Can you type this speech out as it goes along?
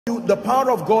The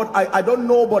power of God, I don't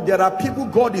know, but there are people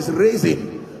God is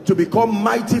raising to become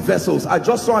mighty vessels. I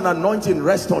just saw an anointing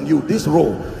rest on you, this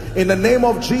row. In the name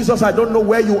of Jesus, I don't know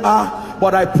where you are,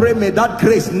 but I pray may that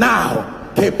grace now,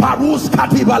 let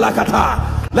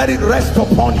it rest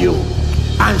upon you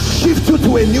and shift you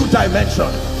to a new dimension.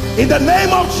 In the name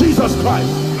of Jesus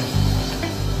Christ.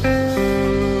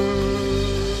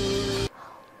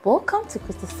 Welcome to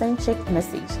Christocentric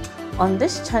Message. On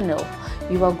this channel,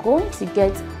 you are going to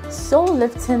get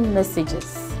soul-lifting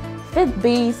messages,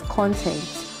 faith-based content,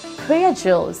 prayer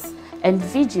drills, and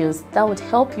videos that would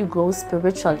help you grow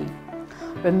spiritually.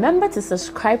 Remember to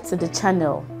subscribe to the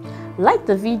channel, like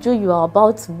the video you are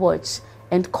about to watch,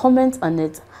 and comment on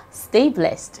it. Stay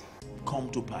blessed. Come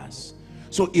to pass.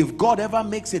 So if God ever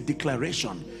makes a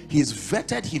declaration, he's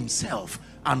vetted himself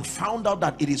and found out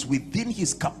that it is within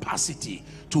his capacity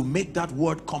to make that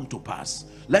word come to pass.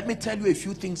 Let me tell you a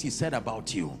few things he said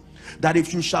about you. That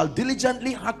if you shall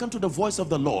diligently hearken to the voice of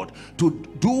the Lord, to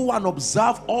do and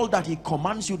observe all that he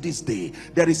commands you this day,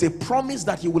 there is a promise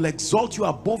that he will exalt you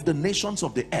above the nations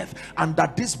of the earth, and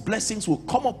that these blessings will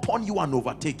come upon you and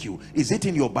overtake you. Is it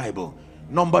in your Bible?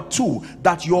 Number two,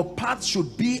 that your path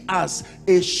should be as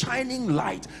a shining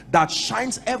light that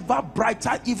shines ever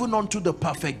brighter even unto the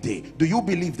perfect day. Do you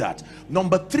believe that?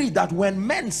 Number three, that when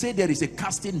men say there is a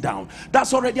casting down,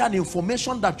 that's already an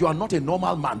information that you are not a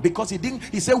normal man, because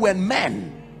he said when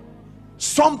men,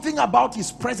 something about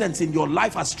his presence in your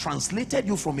life has translated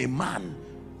you from a man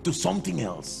to something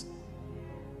else.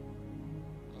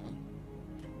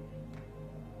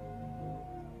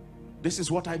 This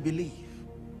is what I believe.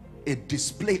 A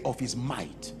display of his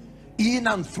might in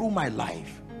and through my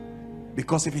life,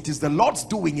 because if it is the Lord's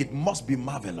doing, it must be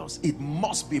marvelous. It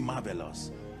must be marvelous.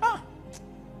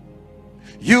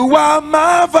 You are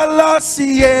marvelous,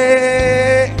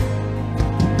 yeah.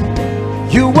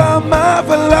 You are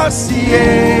marvelous,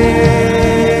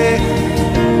 yeah.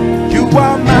 You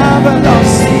are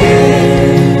marvelous,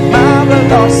 yeah.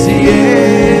 Marvelous,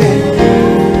 yeah.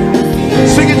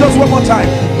 Sing it just one more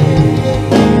time.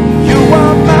 You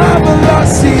are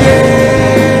marvelous, yeah.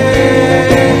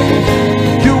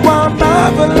 You are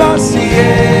marvelous,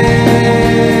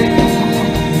 yeah.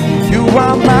 You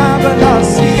are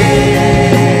marvelous,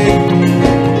 yeah.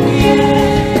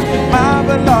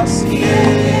 Marvelous, yeah.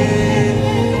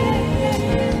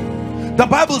 The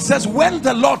Bible says when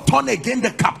the Lord turned again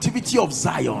the captivity of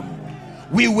Zion,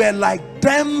 we were like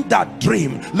them that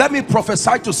dream. Let me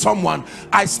prophesy to someone.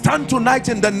 I stand tonight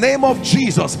in the name of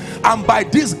Jesus, and by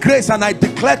this grace, and I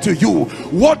declare to you,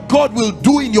 what God will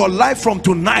do in your life from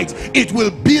tonight, it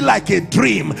will be like a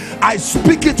dream. I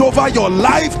speak it over your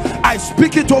life, I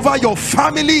speak it over your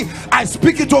family, I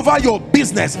speak it over your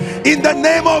business, in the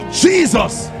name of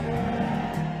Jesus.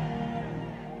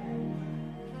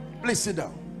 Please sit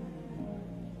down.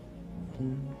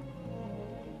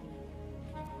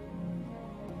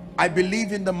 I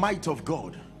believe in the might of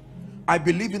God. I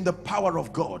believe in the power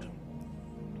of God.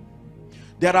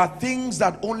 There are things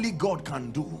that only God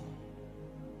can do,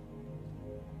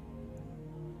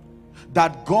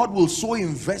 that God will so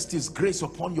invest his grace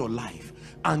upon your life,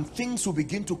 and things will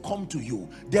begin to come to you.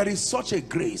 There is such a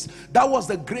grace. That was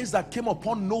the grace that came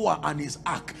upon Noah and his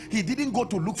ark. He didn't go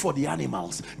to look for the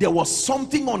animals. There was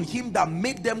something on him that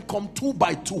made them come 2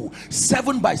 by 2,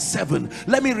 7 by 7.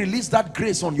 Let me release that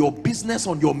grace on your business,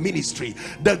 on your ministry.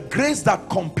 The grace that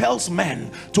compels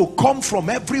men to come from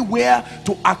everywhere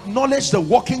to acknowledge the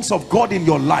workings of God in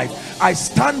your life. I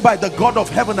stand by the God of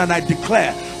heaven and I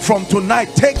declare, from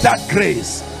tonight, take that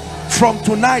grace. From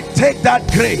tonight, take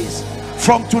that grace.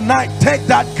 From tonight, take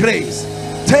that grace.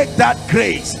 Take that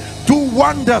grace. Do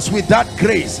wonders with that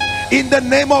grace in the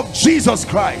name of Jesus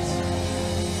Christ.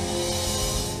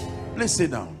 Please sit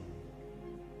down.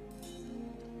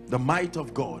 The might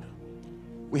of God.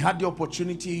 We had the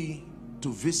opportunity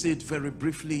to visit very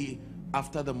briefly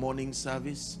after the morning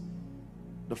service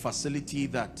the facility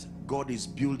that God is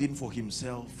building for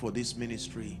himself for this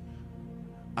ministry,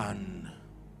 and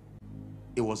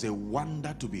it was a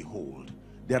wonder to behold.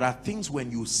 There are things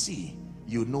when you see,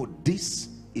 you know this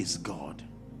is God.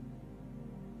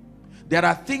 There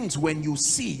are things when you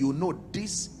see, you know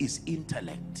this is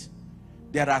intellect.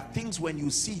 There are things when you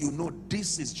see, you know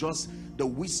this is just the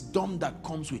wisdom that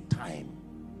comes with time.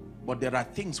 But there are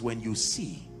things when you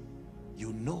see,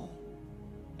 you know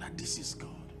that this is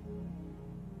God.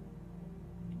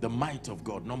 The might of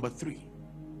God. Number 3.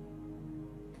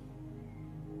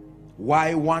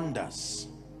 Why wonders?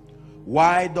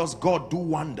 Why does God do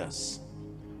wonders?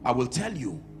 I will tell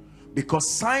you, because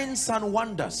signs and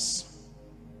wonders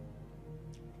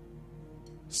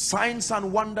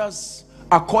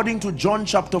according to John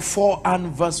chapter 4 and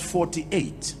verse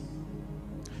 48.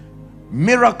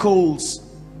 Miracles,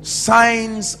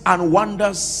 signs and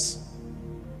wonders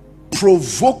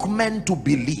provoke men to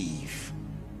believe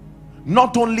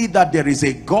not only that there is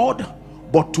a God,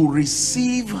 but to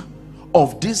receive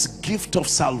of this gift of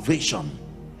salvation.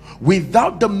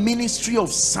 Without the ministry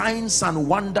of signs and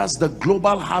wonders, the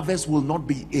global harvest will not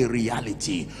be a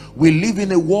reality. We live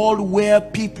in a world where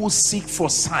people seek for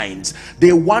signs.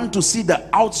 They want to see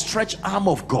the outstretched arm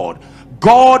of God.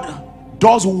 God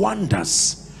does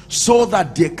wonders so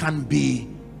that there can be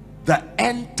the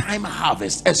end time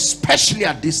harvest, especially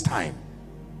at this time.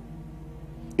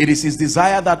 It is his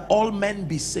desire that all men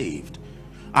be saved,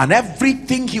 and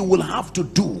everything he will have to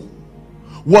do.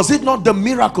 Was it not the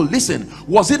miracle, listen,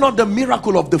 was it not the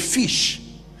miracle of the fish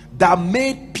that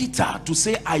made Peter to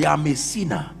say, I am a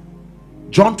sinner?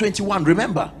 John 21,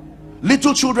 remember,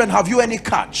 little children, have you any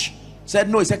catch? Said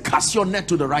no. He said, cast your net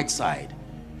to the right side.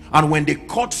 And when they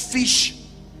caught fish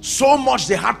so much,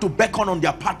 they had to beckon on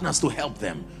their partners to help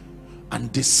them.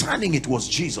 And discerning it was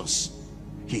Jesus,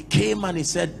 he came and he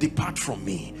said, depart from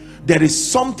me. There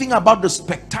is something about the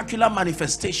spectacular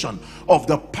manifestation of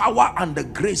the power and the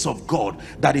grace of God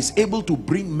that is able to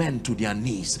bring men to their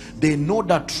knees. They know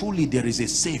that truly there is a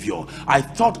savior. I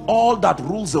thought all that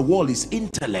rules the world is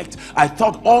intellect. I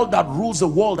thought all that rules the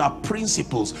world are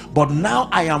principles. But now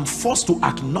I am forced to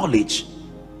acknowledge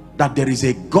that there is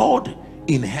a God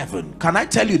in heaven. Can I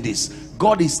tell you this?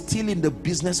 God is still in the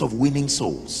business of winning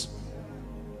souls.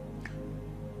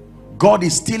 God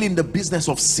is still in the business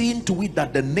of seeing to it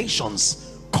that the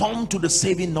nations come to the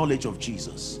saving knowledge of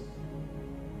Jesus.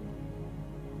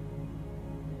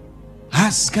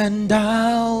 Ask and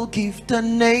I'll give the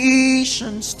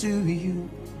nations to you,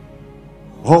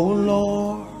 oh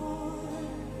Lord.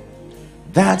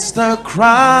 That's the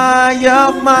cry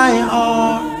of my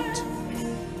heart.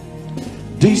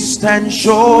 Distant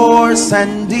shores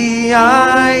and the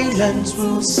islands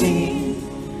will sing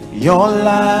your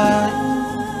light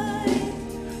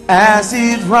as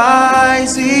it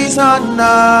rises on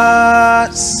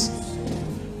us.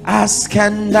 Ask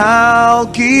and I'll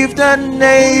give the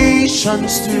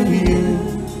nations to you,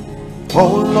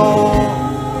 oh Lord.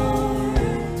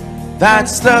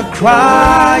 That's the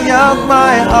cry of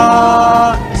my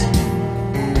heart.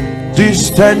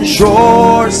 Distant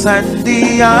shores and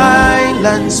the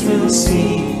islands will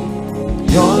see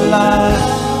your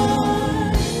light.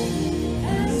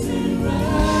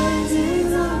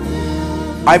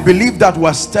 I believe that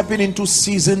we're stepping into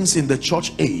seasons in the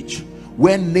church age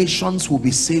where nations will be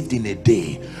saved in a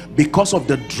day because of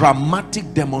the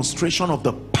dramatic demonstration of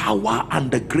the power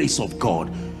and the grace of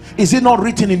God. Is it not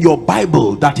written in your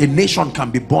Bible that a nation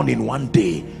can be born in one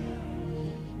day?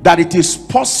 That it is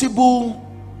possible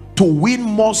to win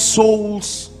more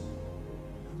souls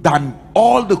than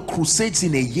all the crusades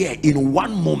in a year in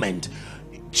one moment.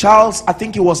 Charles, I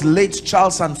think it was late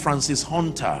Charles and Francis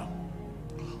Hunter,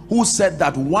 who said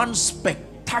that one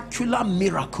spectacular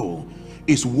miracle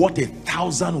is worth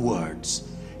 1,000 words.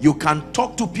 You can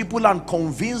talk to people and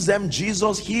convince them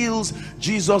Jesus heals,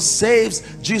 Jesus saves,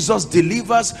 Jesus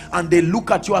delivers, and they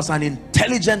look at you as an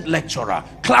intelligent lecturer,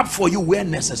 clap for you where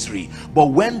necessary.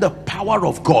 But when the power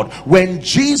of God, when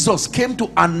Jesus came to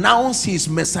announce his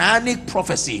messianic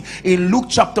prophecy in Luke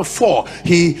chapter 4,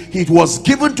 it was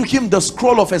given to him the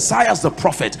scroll of Isaiah the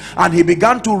prophet, and he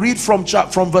began to read from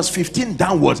verse 15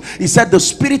 downwards. He said, the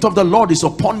Spirit of the Lord is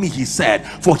upon me, he said,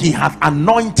 for he hath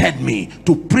anointed me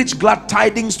to preach glad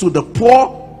tidings to the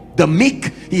poor, the meek.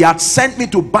 He had sent me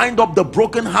to bind up the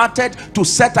brokenhearted, to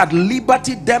set at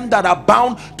liberty them that are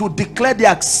bound, to declare the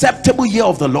acceptable year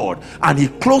of the Lord. And he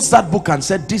closed that book and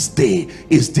said, this day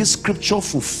is this scripture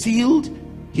fulfilled.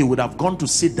 He would have gone to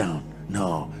sit down.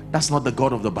 No, that's not the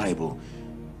God of the Bible.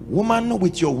 Woman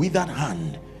with your withered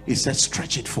hand, he said,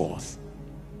 stretch it forth.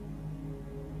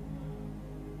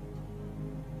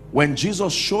 When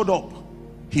Jesus showed up,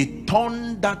 he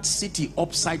turned that city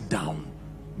upside down.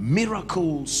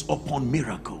 Miracles upon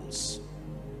miracles,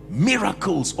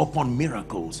 miracles upon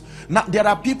miracles. Now there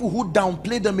are people who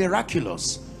downplay the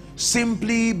miraculous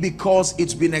simply because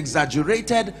it's been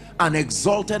exaggerated and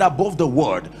exalted above the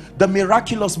word. The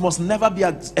miraculous must never be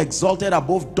exalted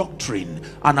above doctrine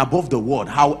and above the word.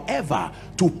 However,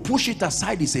 to push it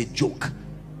aside is a joke.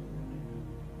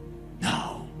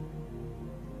 Now,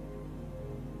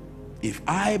 if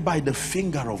I, by the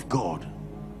finger of God,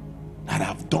 that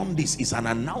I've done this, is an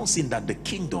announcing that the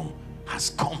kingdom has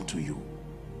come to you.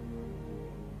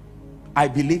 I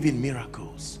believe in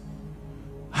miracles.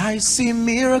 I see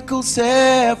miracles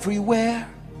everywhere.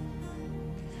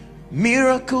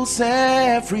 Miracles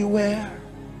everywhere.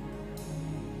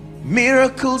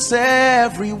 Miracles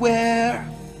everywhere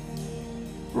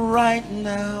right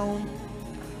now.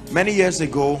 Many years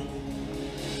ago,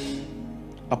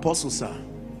 Apostle Sir,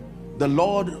 the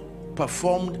Lord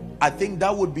performed, I think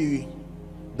that would be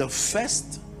the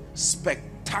first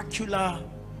spectacular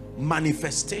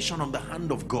manifestation of the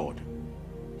hand of God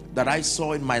that I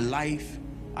saw in my life,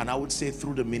 and I would say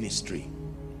through the ministry.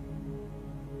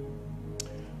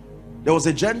 There was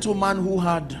a gentleman who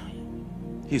had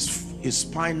his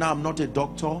spine. Now I'm not a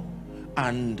doctor,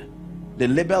 and they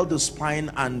labeled the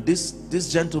spine, and this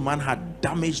gentleman had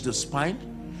damaged the spine.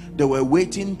 They were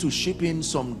waiting to ship in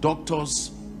some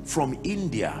doctors from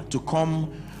India to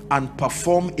come and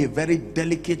perform a very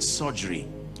delicate surgery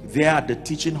there at the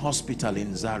teaching hospital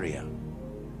in Zaria.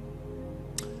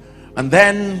 And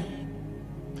then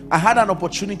I had an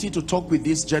opportunity to talk with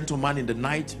this gentleman in the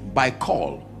night by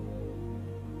call.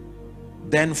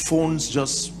 Then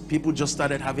people just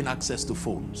started having access to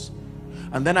phones.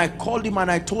 And then I called him and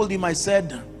I told him, I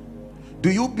said, do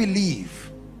you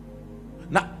believe?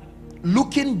 Now,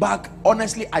 looking back,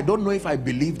 honestly, I don't know if I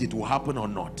believed it will happen or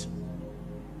not.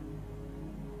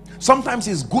 Sometimes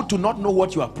it's good to not know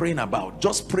what you are praying about.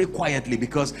 Just pray quietly,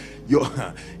 because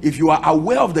if you are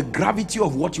aware of the gravity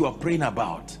of what you are praying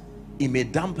about, it may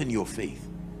dampen your faith.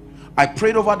 I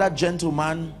prayed over that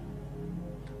gentleman,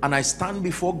 and I stand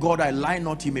before God, I lie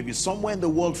not, he may be somewhere in the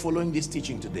world following this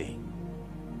teaching today.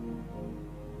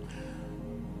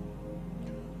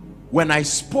 When I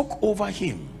spoke over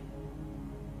him,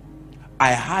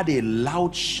 I had a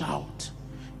loud shout.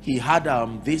 He had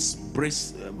this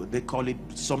brace, they call it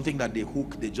something that they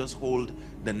hook, they just hold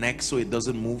the neck so it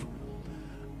doesn't move.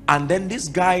 And then this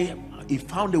guy, he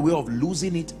found a way of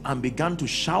losing it and began to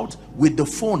shout with the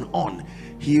phone on.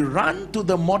 He ran to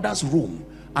the mother's room,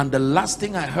 and the last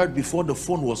thing I heard before the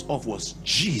phone was off was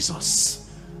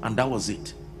Jesus, and that was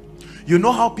it. You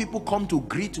know how people come to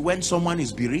greet when someone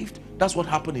is bereaved? That's what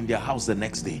happened in their house the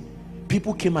next day.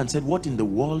 People came and said, what in the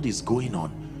world is going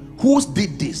on? Who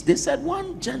did this? They said,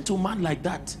 one gentleman like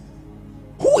that.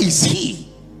 Who is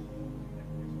he?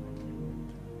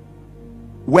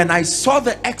 When I saw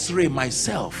the x-ray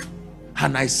myself,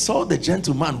 and I saw the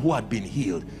gentleman who had been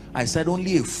healed, I said,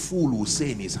 only a fool will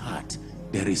say in his heart,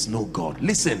 there is no God.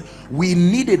 Listen, we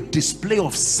need a display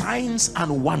of signs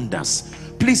and wonders.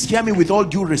 Please hear me with all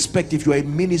due respect. If you are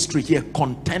in ministry here,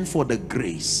 contend for the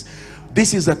grace.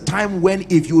 This is a time when,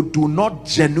 if you do not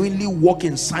genuinely walk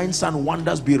in signs and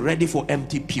wonders, be ready for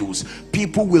empty pews.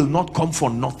 People will not come for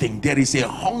nothing. There is a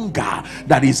hunger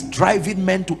that is driving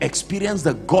men to experience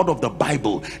the God of the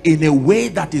Bible in a way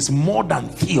that is more than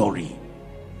theory.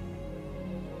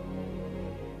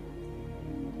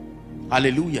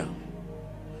 Hallelujah.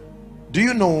 Do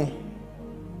you know,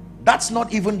 that's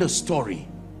not even the story.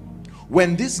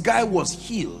 When this guy was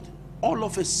healed, all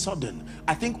of a sudden,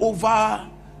 I think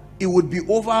it would be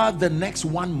over the next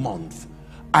 1 month,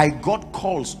 I got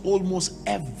calls almost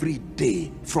every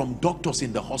day from doctors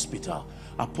in the hospital.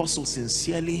 Apostle,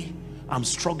 sincerely, I'm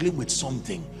struggling with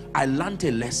something. I learned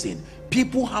a lesson.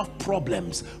 People have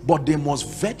problems, but they must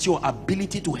vet your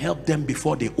ability to help them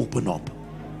before they open up.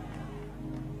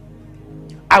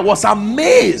 I was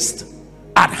amazed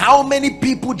at how many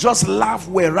people just laugh,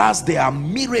 whereas there are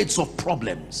myriads of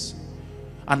problems.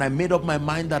 And I made up my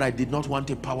mind that I did not want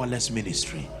a powerless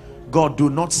ministry. God, do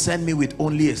not send me with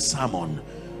only a sermon.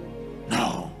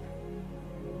 No.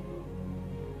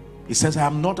 He says, I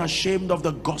am not ashamed of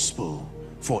the gospel,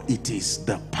 for it is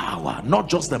the power, not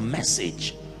just the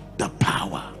message, the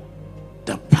power.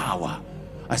 The power.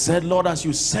 I said, Lord, as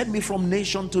you send me from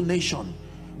nation to nation,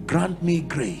 grant me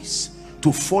grace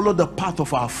to follow the path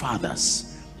of our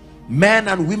fathers, men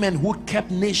and women who kept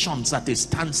nations at a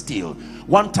standstill.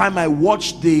 One time I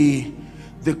watched the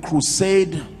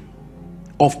crusade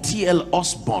of T.L.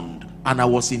 Osborne, and I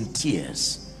was in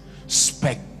tears.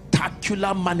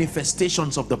 Spectacular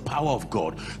manifestations of the power of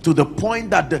God, to the point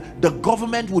that the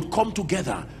government would come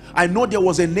together. I know there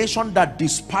was a nation that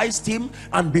despised him,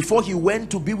 and before he went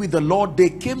to be with the Lord,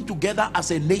 they came together as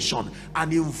a nation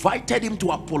and invited him to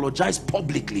apologize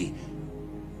publicly.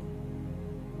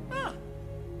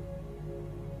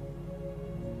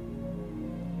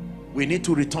 We need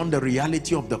to return the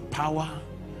reality of the power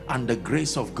and the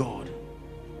grace of God.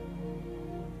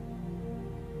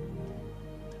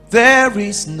 There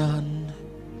is none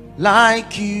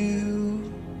like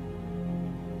you.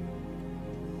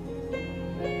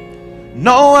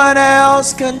 No one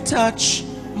else can touch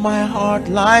my heart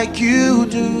like you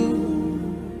do.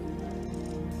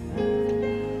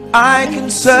 I can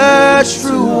search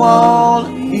through all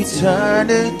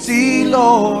eternity,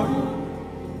 Lord,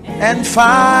 and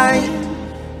find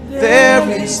there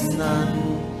is none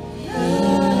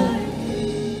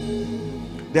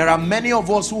There are many of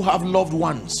us who have loved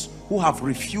ones who have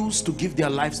refused to give their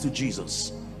lives to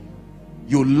Jesus.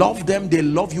 You love them, they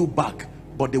love you back,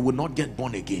 but they will not get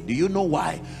born again. Do you know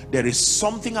why? There is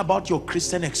something about your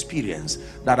Christian experience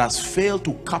that has failed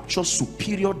to capture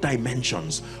superior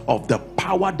dimensions of the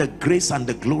power, the grace, and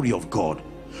the glory of God.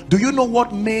 Do you know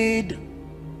what made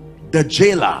the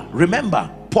jailer, remember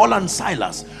Paul and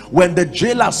Silas, when the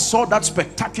jailer saw that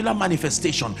spectacular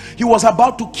manifestation, he was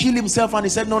about to kill himself, and he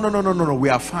said, no, we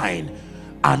are fine.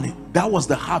 And that was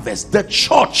the harvest. The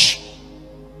church,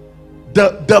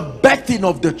 the birthing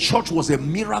of the church was a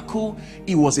miracle.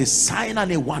 It was a sign and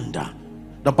a wonder.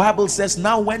 The Bible says,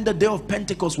 now when the day of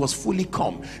Pentecost was fully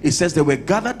come, it says they were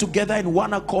gathered together in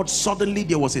one accord. Suddenly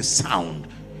there was a sound.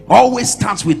 Always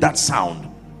starts with that sound,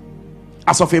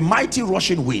 as of a mighty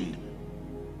rushing wind.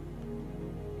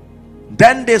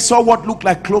 Then they saw what looked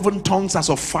like cloven tongues as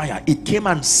of fire. It came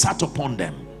and sat upon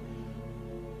them.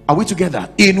 Are we together?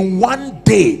 In one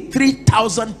day,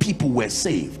 3,000 people were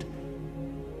saved.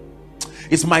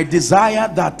 It's my desire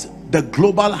that the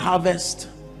global harvest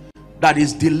that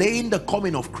is delaying the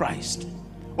coming of Christ,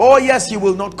 oh yes, he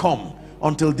will not come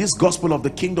until this gospel of the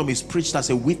kingdom is preached as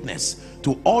a witness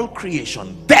to all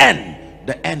creation. Then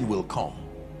the end will come.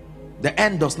 The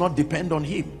end does not depend on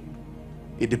him.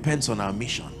 It depends on our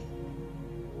mission.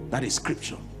 That is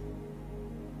scripture.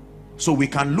 So we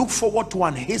can look forward to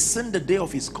and hasten the day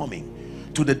of his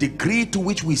coming to the degree to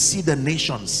which we see the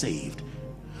nation saved.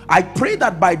 I pray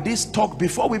that by this talk,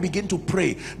 before we begin to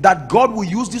pray, that God will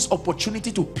use this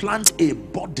opportunity to plant a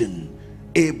burden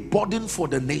for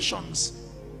the nations,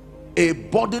 a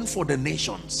burden for the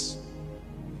nations.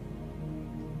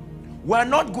 We're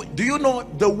not going, do you know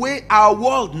the way our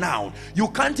world now, you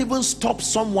can't even stop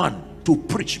someone to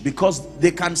preach because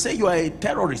they can say you are a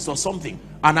terrorist or something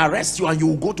and arrest you and you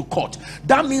will go to court.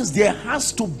 That means there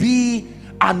has to be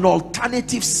an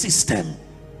alternative system.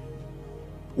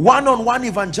 One-on-one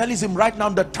evangelism right now,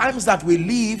 the times that we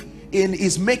live in,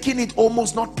 is making it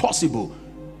almost not possible.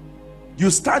 You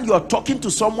stand, you are talking to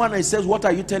someone and he says, what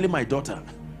are you telling my daughter?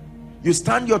 You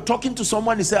stand, you're talking to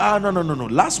someone, he says, no.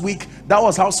 Last week, that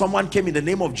was how someone came in the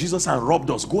name of Jesus and robbed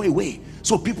us. Go away.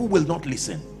 So people will not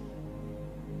listen.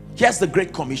 Here's the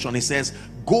Great Commission. It says,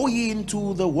 go ye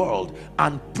into the world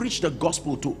and preach the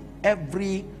gospel to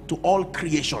all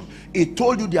creation. It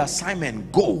told you the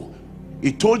assignment, go.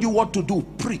 It told you what to do,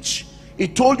 preach.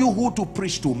 It told you who to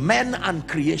preach to, men and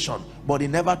creation, but it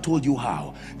never told you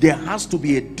how. There has to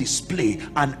be a display,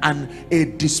 and a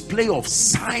display of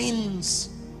signs,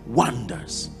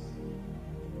 wonders.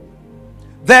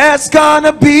 There's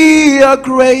gonna be a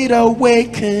great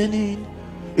awakening.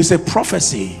 It's a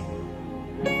prophecy.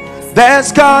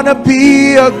 There's gonna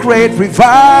be a great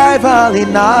revival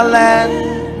in our land.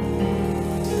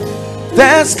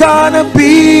 There's gonna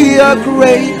be a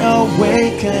great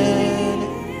awakening,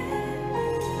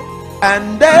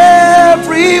 and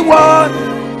everyone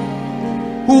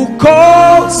who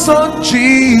calls on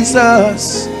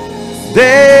Jesus,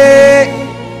 they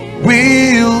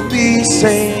will be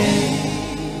saved.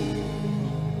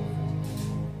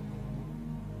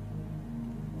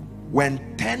 When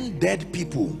 10 dead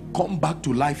people come back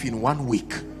to life in 1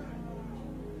 week,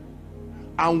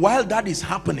 and while that is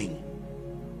happening,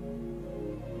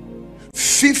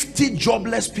 50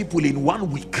 jobless people in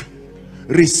 1 week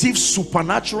receive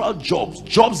supernatural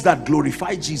jobs that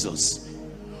glorify Jesus.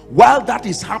 While that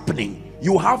is happening,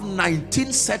 you have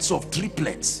 19 sets of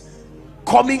triplets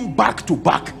coming back to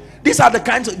back. These are the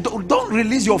kinds of, don't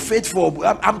release your faith for,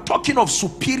 I'm talking of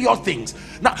superior things.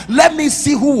 Now let me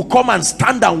see who will come and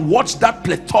stand and watch that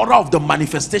plethora of the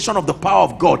manifestation of the power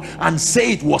of God and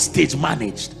say it was stage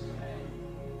managed.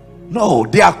 No,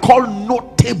 they are called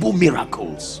notable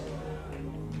miracles.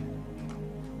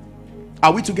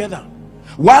 Are we together?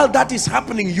 While that is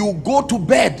happening, you go to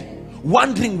bed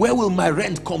wondering, where will my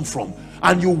rent come from?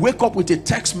 And you wake up with a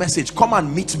text message, come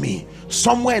and meet me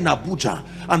somewhere in Abuja,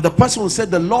 and the person will say,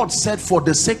 the Lord said, for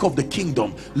the sake of the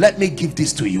kingdom, let me give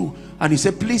this to you. And you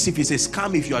say, please, if it's a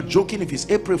scam, if you are joking, if it's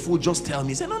April Fool, just tell me.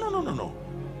 He said, no,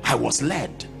 I was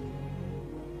led.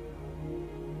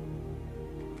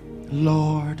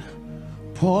 Lord,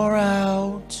 pour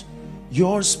out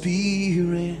your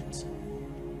spirit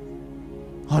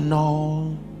on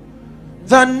all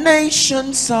the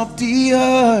nations of the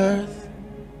earth.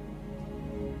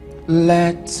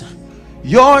 Let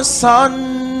your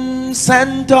sons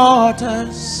and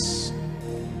daughters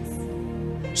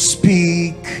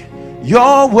speak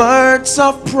your words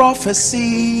of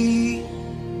prophecy.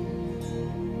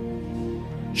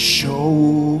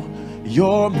 Show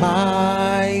your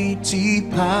mighty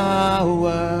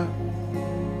power.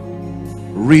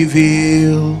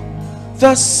 Reveal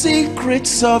the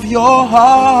secrets of your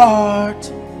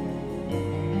heart.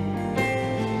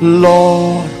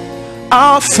 Lord,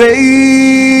 our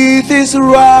faith is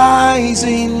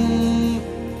rising.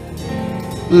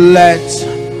 Let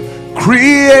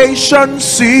creation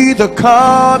see the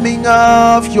coming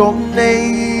of your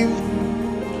name.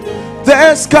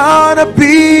 There's gonna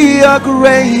be a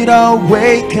great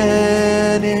awakening.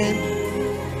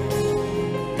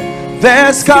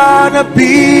 There's gonna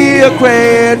be a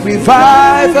great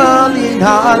revival in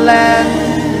our land.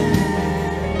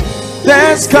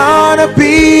 There's gonna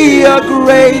be a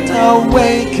great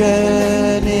awakening.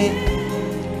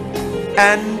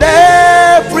 And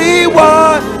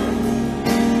everyone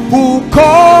who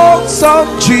calls on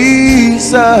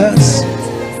Jesus,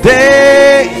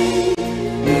 they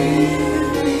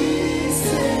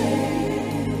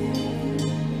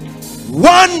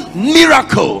one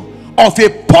miracle of a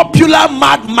popular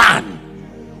madman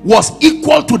was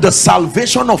equal to the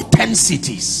salvation of 10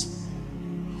 cities.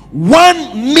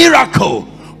 One miracle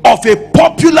of a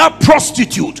popular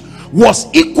prostitute was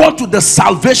equal to the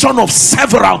salvation of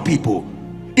several people.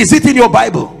 Is it in your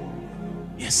Bible?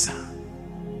 Yes, sir.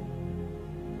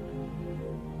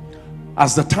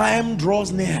 As the time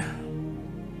draws near,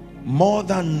 more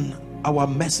than our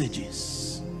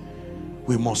messages,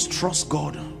 we must trust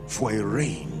God for a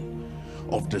rain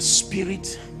of the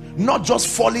Spirit, not just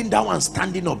falling down and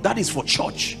standing up. That is for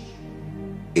church.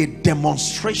 A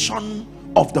demonstration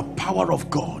of the power of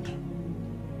God.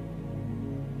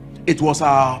 It was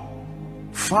our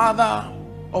father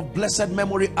of blessed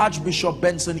memory, Archbishop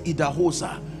Benson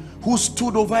Idahosa, who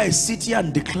stood over a city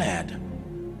and declared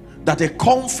that a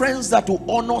conference that will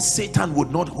honor Satan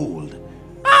would not hold.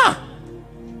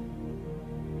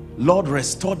 Lord,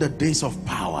 restore the days of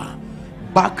power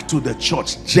back to the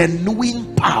church.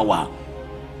 Genuine power.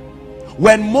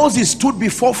 When Moses stood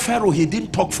before Pharaoh, he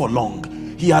didn't talk for long.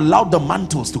 He allowed the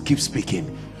mantles to keep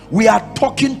speaking. We are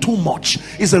talking too much.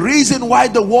 It's the reason why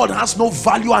the world has no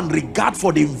value and regard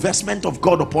for the investment of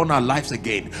God upon our lives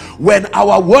again. When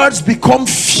our words become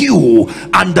few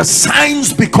and the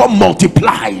signs become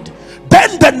multiplied,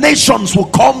 then the nations will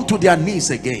come to their knees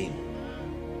again.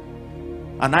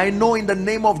 And I know in the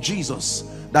name of Jesus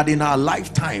that in our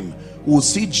lifetime we'll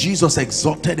see Jesus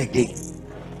exalted again.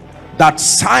 That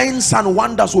signs and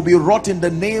wonders will be wrought in the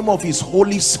name of his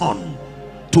holy Son,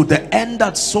 to the end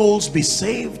that souls be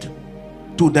saved,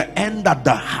 to the end that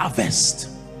the harvest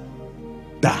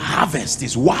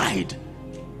is wide.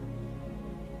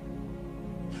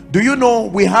 Do you know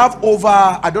we have over,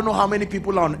 I don't know how many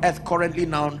people are on earth currently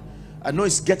now. I know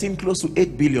it's getting close to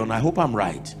 8 billion. I hope I'm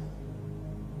right.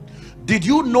 Did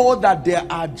you know that there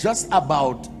are just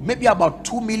about, maybe about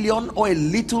 2 million or a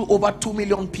little over 2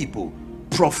 million people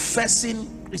professing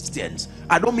Christians?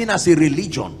 I don't mean as a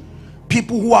religion.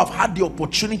 People who have had the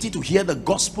opportunity to hear the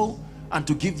gospel and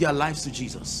to give their lives to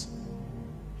Jesus.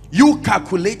 You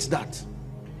calculate that.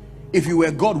 If you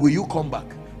were God, will you come back?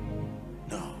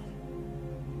 No.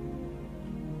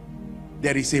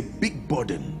 There is a big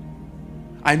burden.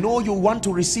 I know you want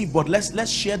to receive, but let's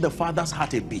share the Father's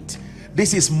heart a bit.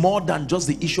 This is more than just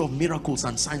the issue of miracles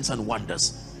and signs and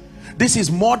wonders. This is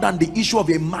more than the issue of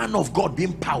a man of God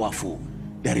being powerful.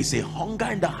 There is a hunger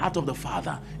in the heart of the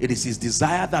Father. It is his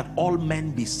desire that all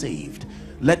men be saved.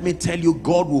 Let me tell you,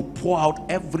 God will pour out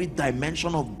every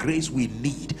dimension of grace we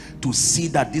need to see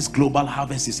that this global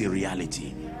harvest is a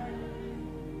reality.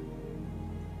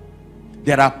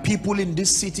 There are people in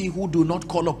this city who do not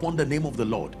call upon the name of the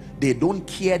Lord. They don't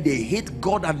care. They hate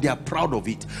God and they are proud of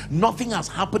it. Nothing has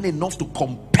happened enough to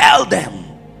compel them.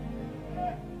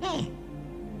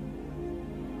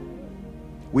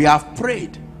 We have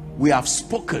prayed. We have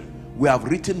spoken. We have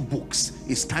written books.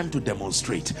 It's time to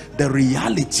demonstrate the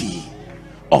reality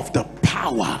of the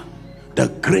power, the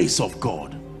grace of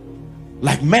God.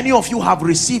 Like many of you have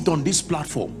received on this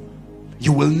platform.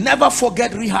 You will never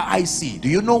forget Reha IC. Do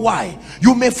you know why?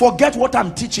 You may forget what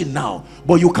I'm teaching now,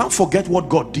 but you can't forget what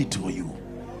God did to you.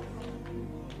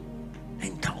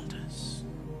 Encounters.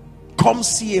 Come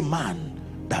see a man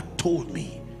that told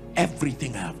me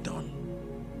everything I have done.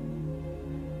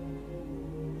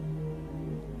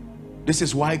 This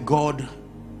is why God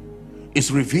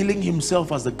is revealing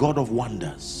himself as the God of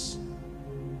wonders.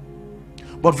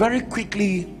 But very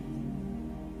quickly,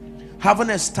 having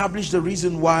established the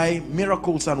reason why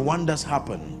miracles and wonders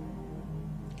happen,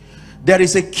 there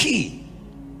is a key.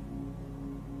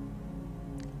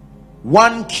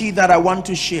 One key that I want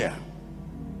to share,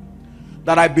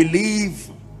 that I believe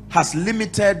has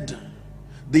limited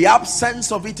the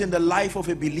absence of it in the life of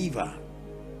a believer,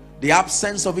 the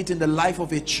absence of it in the life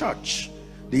of a church,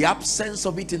 the absence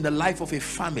of it in the life of a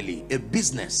family, a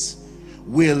business,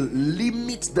 will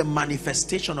limit the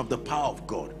manifestation of the power of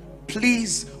God.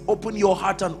 Please open your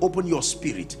heart and open your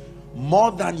spirit.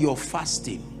 More than your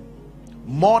fasting,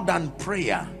 more than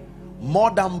prayer,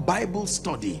 more than Bible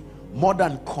study, more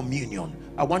than communion,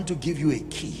 I want to give you a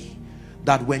key,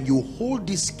 that when you hold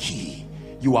this key,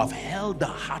 you have held the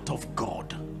heart of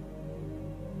God,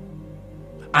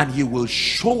 and he will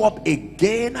show up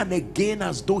again and again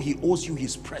as though he owes you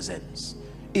his presence.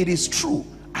 It is true.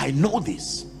 I know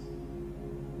this.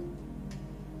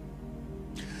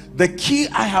 The key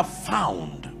I have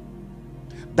found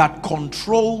that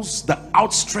controls the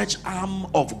outstretched arm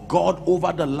of God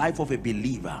over the life of a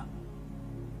believer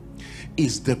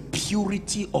is the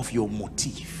purity of your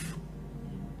motive.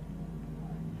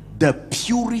 The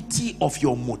purity of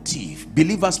your motive.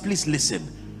 Believers, please listen.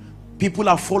 People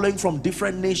are following from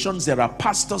different nations. There are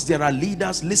pastors, there are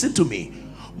leaders. Listen to me.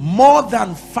 More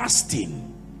than fasting,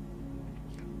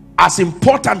 as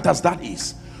important as that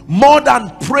is, more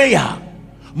than prayer,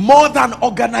 more than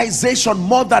organization,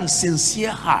 more than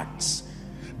sincere hearts,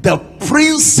 the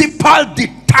principal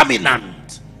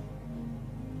determinant,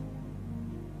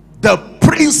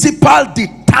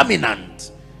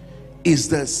 is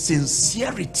the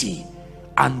sincerity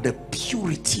and the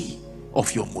purity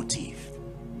of your motive.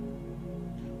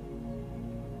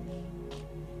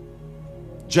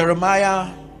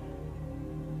 Jeremiah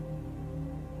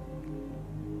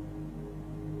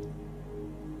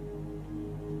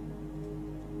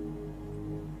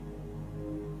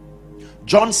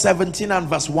John 17 and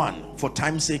verse 1. For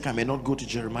time's sake, I may not go to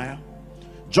Jeremiah.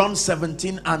 John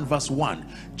 17 and verse 1.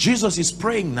 Jesus is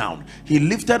praying now. He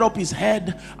lifted up his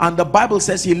head, and the Bible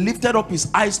says he lifted up his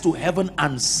eyes to heaven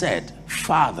and said,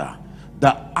 Father,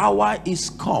 the hour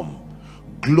is come.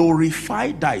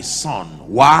 Glorify thy Son.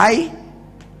 Why?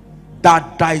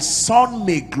 That thy Son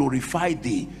may glorify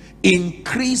thee.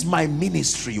 Increase my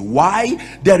ministry. Why?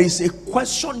 There is a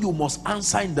question you must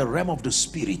answer in the realm of the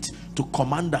spirit to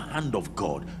command the hand of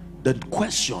God. The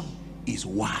question is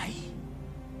why?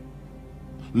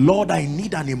 Lord, I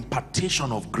need an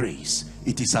impartation of grace.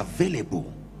 It is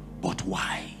available, but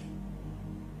why?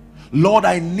 Lord,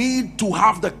 I need to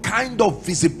have the kind of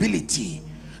visibility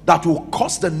that will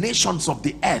cause the nations of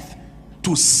the earth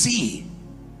to see.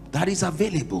 That is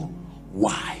available.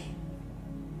 Why?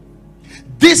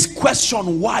 This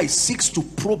question why seeks to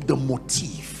probe the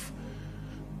motive.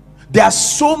 There are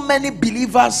so many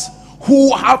believers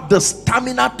who have the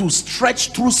stamina to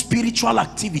stretch through spiritual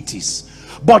activities,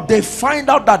 but they find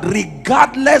out that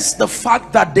regardless the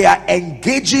fact that they are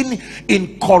engaging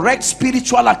in correct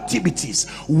spiritual activities,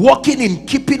 working in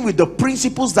keeping with the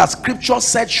principles that scripture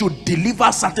said should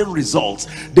deliver certain results,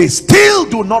 they still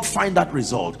do not find that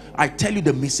result. I tell you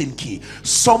the missing key.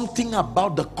 Something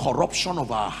about the corruption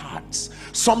of our hearts,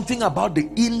 something about the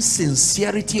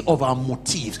insincerity of our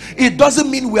motives. It doesn't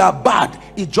mean we are bad,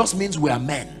 it just means we are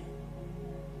men.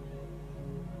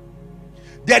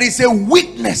 There is a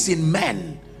weakness in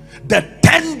men, the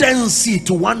tendency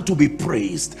to want to be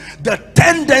praised, the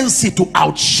tendency to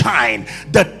outshine,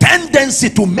 the tendency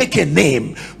to make a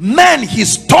name. Men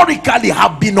historically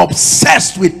have been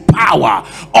obsessed with power,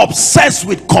 obsessed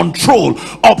with control,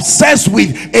 obsessed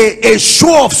with a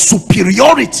show of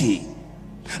superiority.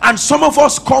 And some of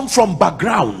us come from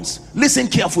backgrounds, listen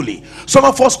carefully, some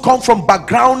of us come from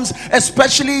backgrounds,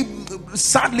 especially,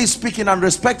 sadly speaking and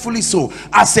respectfully so,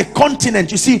 as a continent.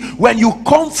 You see, when you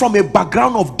come from a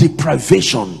background of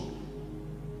deprivation,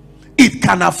 it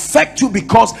can affect you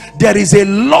because there is a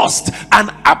lust and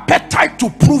appetite to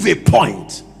prove a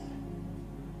point,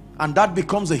 and that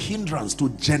becomes a hindrance to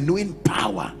genuine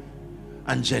power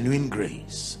and genuine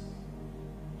grace.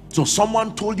 So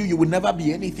someone told you you will never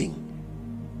be anything,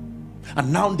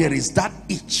 and now there is that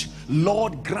itch.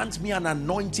 Lord, grant me an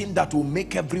anointing that will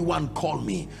make everyone call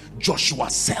me Joshua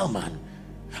Selman.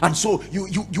 And so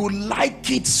you like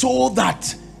it so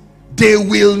that they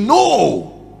will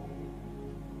know.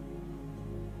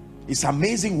 It's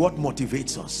amazing what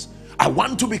motivates us. I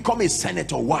want to become a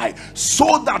senator. Why?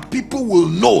 So that people will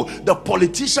know. The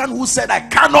politician who said I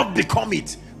cannot become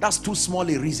it, that's too small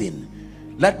a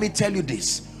reason. Let me tell you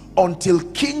this. Until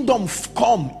kingdom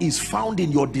come is found in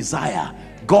your desire,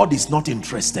 God is not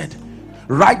interested.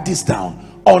 Write this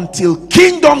down. Until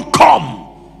kingdom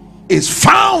come is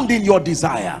found in your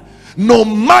desire, no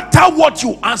matter what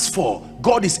you ask for,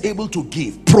 God is able to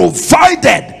give,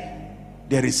 provided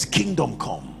there is kingdom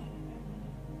come.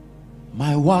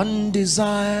 My one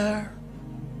desire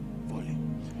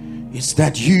is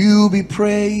that you be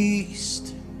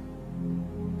praised,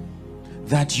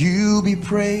 that you be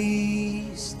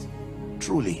praised,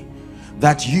 truly,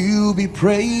 that you be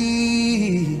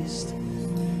praised.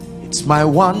 It's my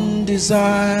one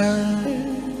desire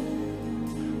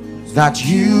that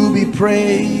you be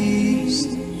praised,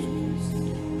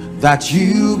 that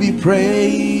you be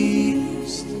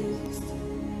praised.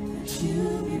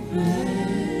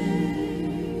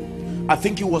 I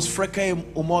think it was Freke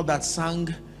Umar that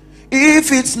sang,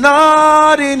 if it's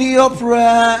not in your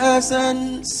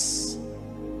presence,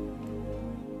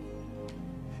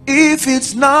 if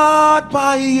it's not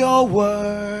by your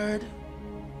word,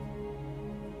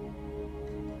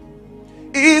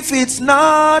 if it's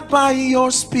not by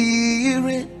your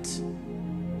spirit,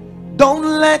 don't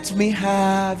let me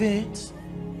have it.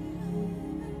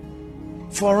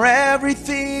 For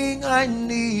everything I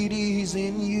need is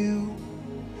in you.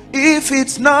 If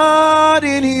it's not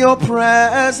in your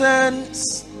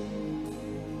presence,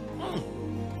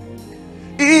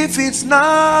 if it's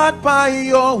not by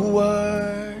your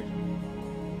word,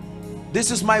 this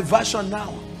is my version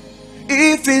now.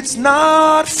 If it's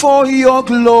not for your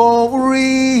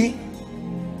glory,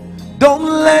 don't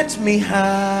let me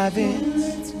have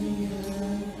it.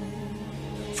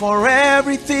 For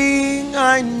everything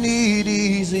I need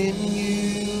is in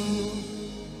you.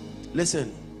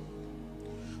 Listen,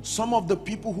 some of the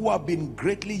people who have been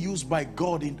greatly used by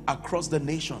God across the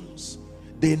nations,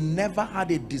 they never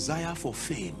had a desire for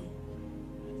fame.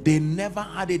 They never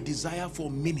had a desire for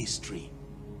ministry.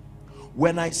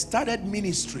 When I started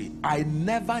ministry, I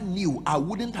never knew, I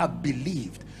wouldn't have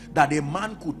believed that a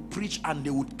man could preach and they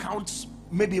would count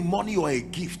maybe money or a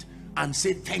gift and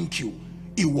say thank you.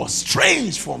 It was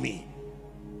strange for me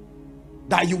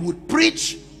that you would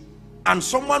preach and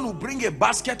someone would bring a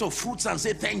basket of fruits and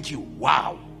say thank you.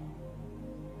 Wow.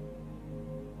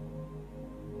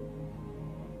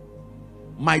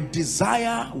 My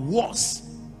desire was,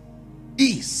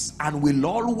 is, and will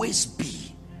always be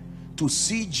to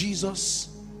see Jesus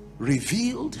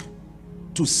revealed,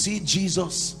 to see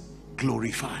Jesus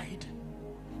glorified,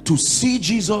 to see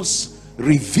Jesus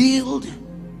revealed,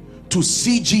 to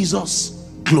see Jesus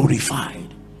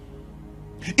glorified.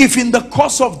 If in the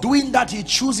course of doing that he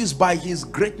chooses by his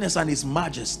greatness and his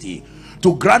majesty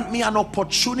to grant me an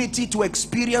opportunity to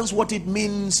experience what it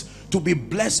means to be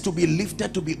blessed, to be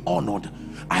lifted, to be honored,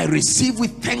 I receive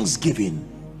with thanksgiving,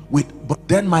 but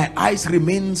then my eyes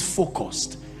remains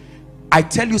focused. I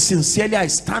tell you sincerely, I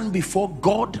stand before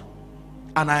God,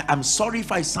 and I am sorry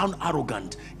if I sound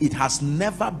arrogant. It has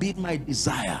never been my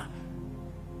desire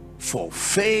for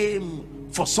fame,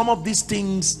 for some of these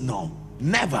things. No,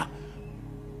 never.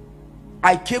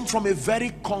 I came from a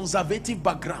very conservative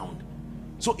background.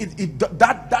 So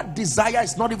that desire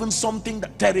is not even something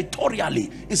that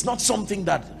territorially, it's not something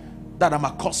that I'm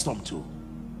accustomed to.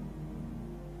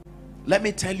 Let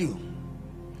me tell you,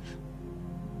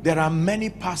 there are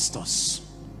many pastors,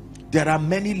 there are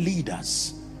many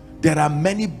leaders, there are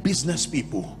many business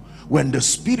people. When the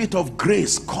Spirit of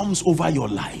grace comes over your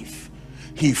life,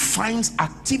 he finds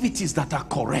activities that are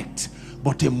correct,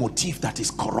 but a motive that is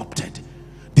corrupted.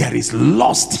 There is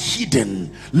lust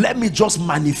hidden. Let me just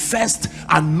manifest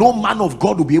and no man of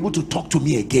God will be able to talk to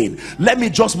me again. Let me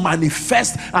just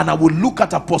manifest and I will look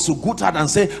at Apostle Goodhart and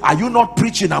say, are you not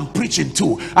preaching? I'm preaching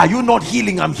too. Are you not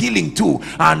healing? I'm healing too.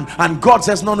 And God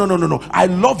says, no. I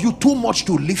love you too much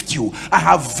to lift you. I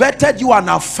have vetted you and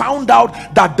I've found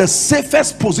out that the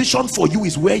safest position for you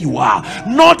is where you are.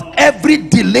 Not every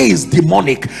delay is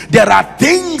demonic. There are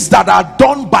things that are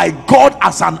done by God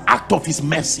as an act of his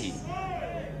mercy.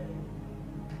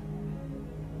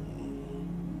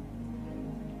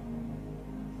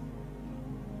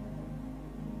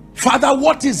 Father,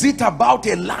 what is it about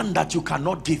a land that you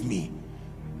cannot give me?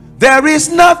 There is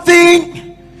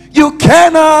nothing you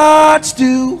cannot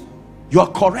do. You're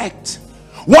correct.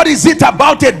 What is it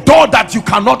about a door that you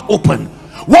cannot open?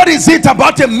 What is it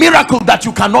about a miracle that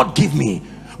you cannot give me?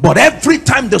 But every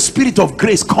time the Spirit of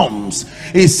grace comes,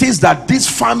 it says that this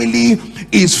family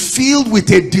is filled with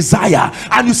a desire.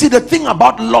 And you see, the thing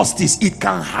about lust is it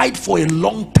can hide for a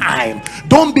long time.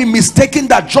 Don't be mistaken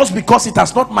that just because it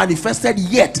has not manifested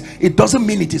yet, it doesn't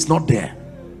mean it is not there.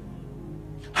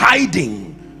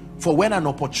 Hiding for when an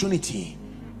opportunity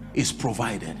is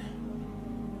provided.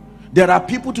 There are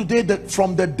people today that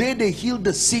from the day they heal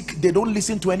the sick, they don't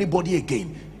listen to anybody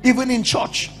again, even in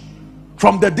church.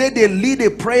 From the day they lead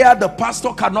a prayer, the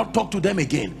pastor cannot talk to them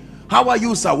again. How are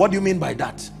you, sir? What do you mean by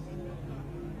that?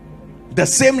 The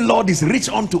same Lord is rich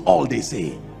unto all, they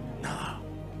say. Nah.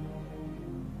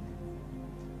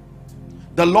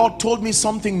 The Lord told me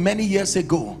something many years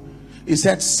ago. He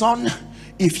said, son,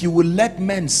 if you will let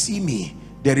men see me,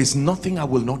 there is nothing I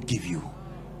will not give you.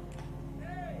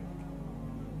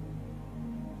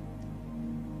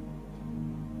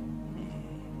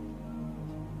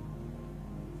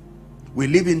 We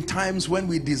live in times when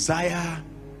we desire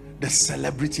the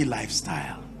celebrity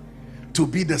lifestyle, to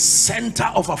be the center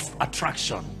of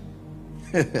attraction.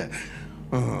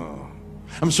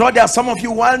 I'm sure there are some of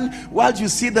you, while you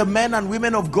see the men and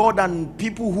women of God and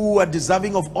people who are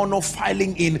deserving of honor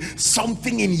filing in,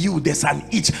 something in you, there's an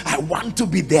itch. I want to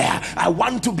be there. I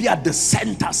want to be at the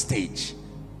center stage.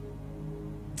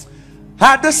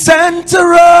 At the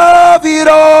center of it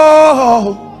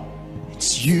all,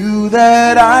 it's you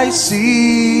that I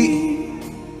see.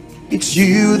 It's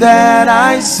you that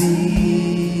I see.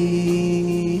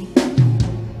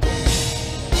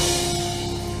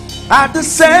 At the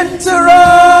center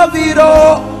of it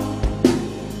all,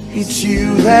 it's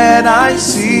you that I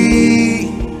see.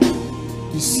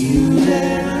 It's you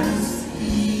that I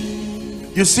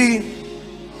see. You see,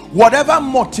 whatever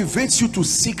motivates you to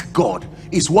seek God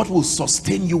is what will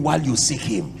sustain you while you seek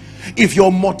him. If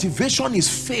your motivation is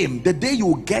fame, the day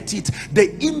you get it,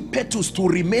 the impetus to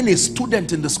remain a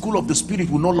student in the school of the Spirit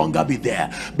will no longer be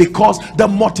there, because the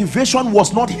motivation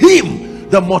was not him,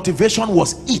 the motivation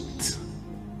was it.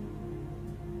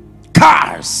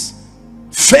 Cars,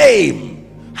 fame,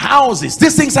 houses,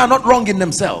 these things are not wrong in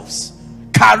themselves.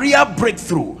 Career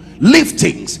breakthrough,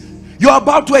 liftings, you're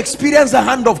about to experience the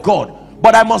hand of God.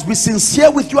 But I must be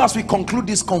sincere with you as we conclude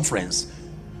this conference.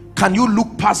 Can you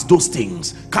look past those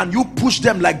things? Can you push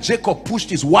them like Jacob pushed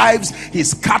his wives,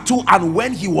 his cattle, and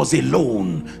when he was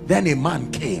alone, then a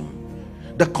man came.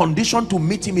 The condition to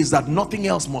meet him is that nothing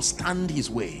else must stand his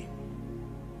way.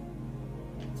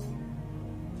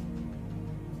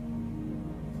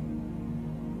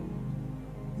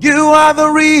 You are the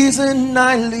reason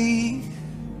I live.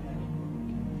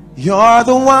 You're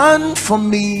the one for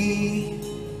me.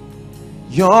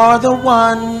 You're the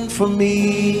one for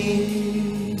me.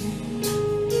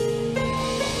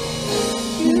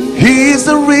 He's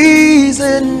the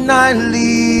reason I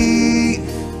live.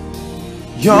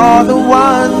 You're the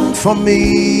one for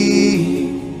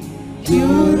me.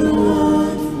 You're the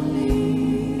one for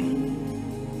me.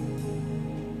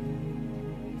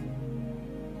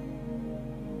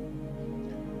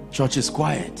 Church is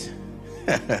quiet.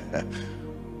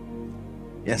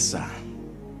 Yes, sir.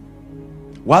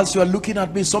 Whilst you are looking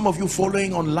at me, some of you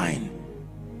following online,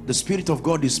 the Spirit of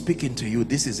God is speaking to you.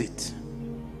 This is it.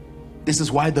 This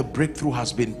is why the breakthrough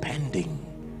has been pending.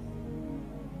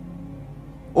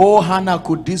 Oh, Hannah,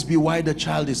 could this be why the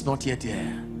child is not yet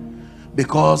here?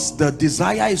 Because the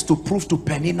desire is to prove to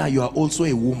Penina you are also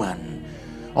a woman.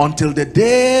 Until the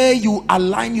day you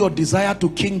align your desire to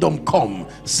kingdom come,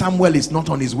 Samuel is not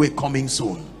on his way, coming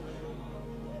soon.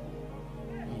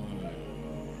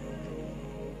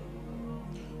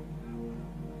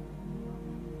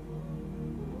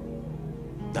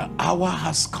 The hour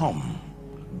has come.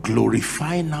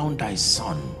 Glorify now thy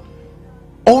Son,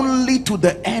 only to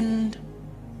the end.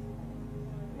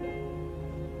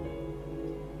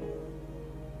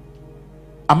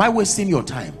 Am I wasting your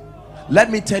time? Let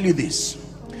me tell you this.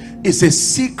 It's a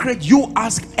secret. You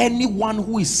ask anyone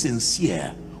who is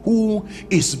sincere, who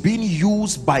is being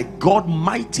used by God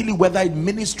mightily, whether in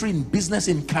ministry, in business,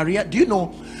 in career. Do you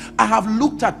know, I have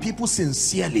looked at people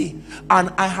sincerely, and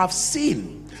I have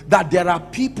seen that there are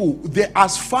people,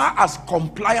 as far as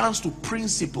compliance to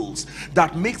principles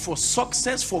that make for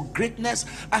success, for greatness,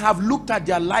 I have looked at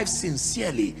their lives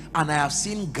sincerely and I have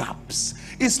seen gaps.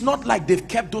 It's not like they've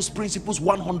kept those principles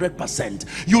 100%.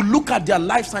 You look at their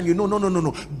lives and you know,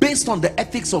 no. Based on the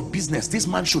ethics of business, this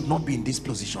man should not be in this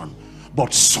position.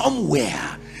 But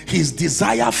somewhere, his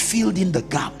desire filled in the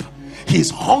gap.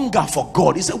 His hunger for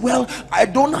God. He said, well, I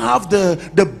don't have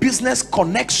the business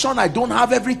connection, I don't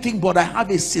have everything, but I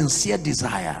have a sincere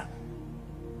desire.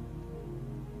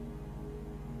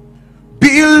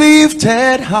 Be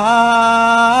lifted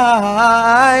high,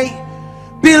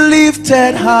 be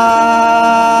lifted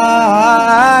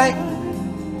high,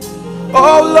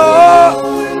 oh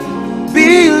Lord,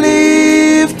 be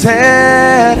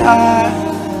lifted high,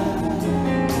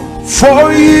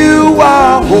 for you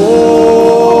are holy,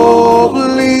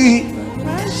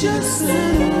 precious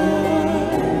and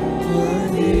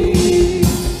worthy.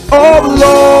 Oh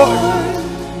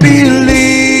Lord, be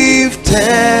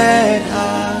lifted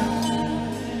high.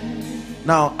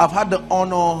 Now, I've had the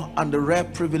honor and the rare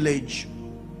privilege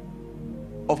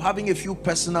of having a few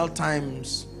personal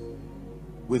times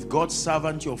with God's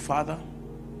servant, your father,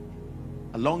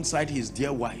 alongside his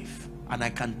dear wife, and I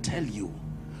can tell you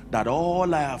that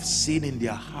all I have seen in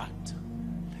their heart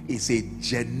is a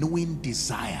genuine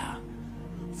desire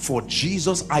for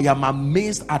Jesus. I am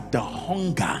amazed at the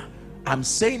hunger. I'm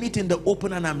saying it in the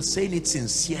open and I'm saying it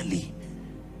sincerely.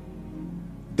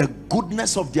 The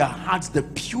goodness of their hearts, the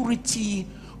purity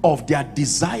of their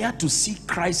desire to see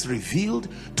Christ revealed,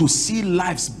 to see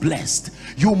lives blessed.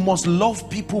 You must love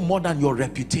people more than your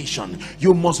reputation.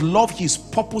 You must love his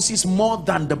purposes more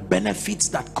than the benefits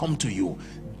that come to you.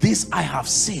 This I have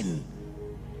seen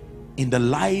in the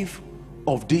life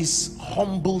of this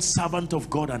humble servant of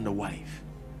God and the wife.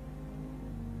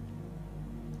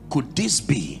 Could this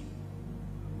be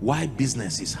why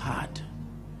business is hard?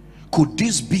 Could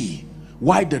this be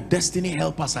why the destiny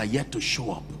helpers are yet to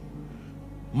show up?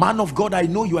 Man of God, I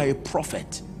know you are a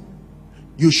prophet.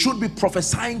 You should be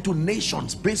prophesying to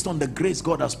nations based on the grace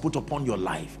God has put upon your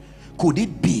life. Could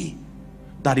it be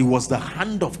that it was the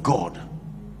hand of God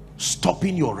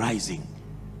stopping your rising?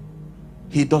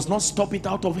 He does not stop it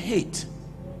out of hate.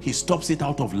 He stops it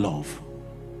out of love.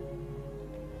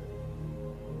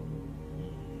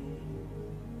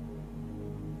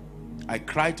 I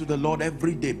cried to the Lord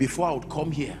every day before I would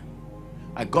come here.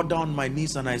 I got down on my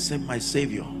knees and I said, my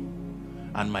Savior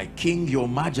and my King, your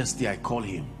Majesty, I call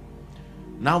him.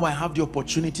 Now I have the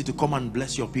opportunity to come and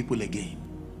bless your people again.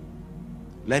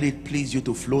 Let it please you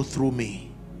to flow through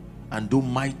me and do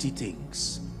mighty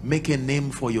things. Make a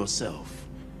name for yourself.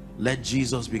 Let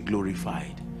Jesus be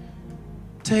glorified.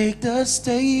 Take the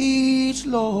stage,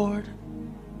 Lord.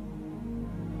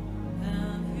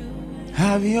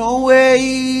 Have your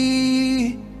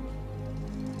way.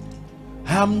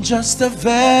 I'm just a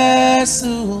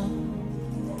vessel,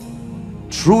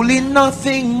 truly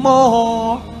nothing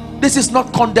more. This is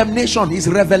not condemnation, it's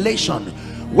revelation.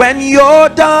 When you're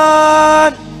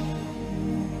done,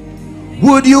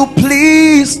 would you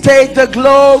please take the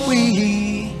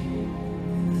glory?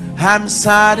 I'm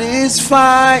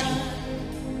satisfied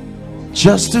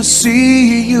just to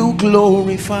see you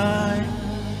glorified.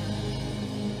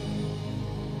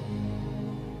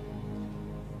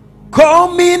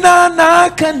 Komina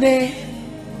nakane,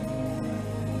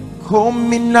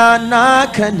 komina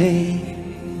nakane,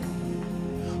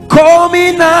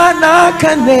 komina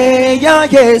nakane ya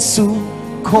Yesu,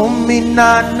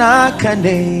 komina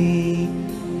nakane,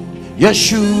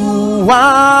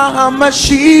 Yeshua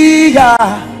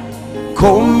Mashiach,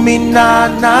 komina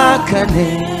nakane,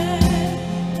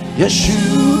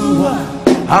 Yeshua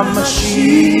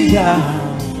Mashiach.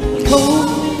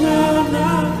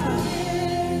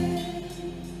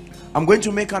 I'm going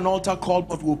to make an altar call,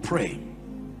 but we'll pray.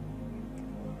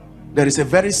 There is a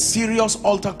very serious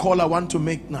altar call I want to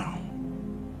make now.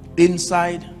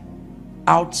 Inside,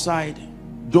 outside,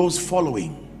 those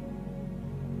following.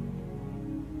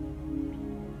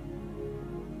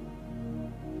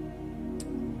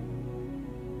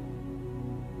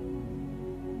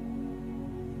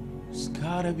 It's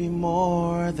gotta be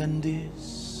more than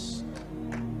this.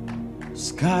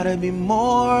 It's gotta be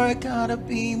more, gotta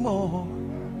be more.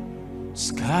 It's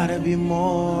gotta be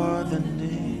more than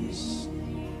this.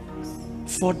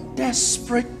 For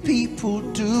desperate people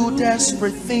do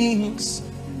desperate things,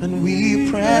 and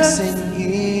we pressing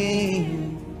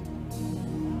in.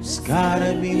 It's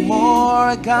gotta be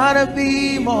more, gotta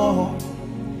be more.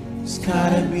 It's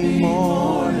gotta be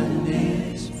more than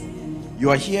this. You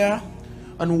are here,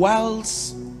 and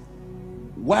whilst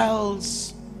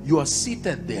you are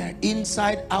seated there,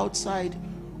 inside, outside,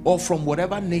 or from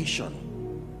whatever nation,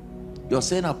 you're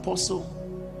saying, Apostle,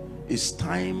 it's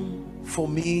time for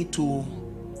me to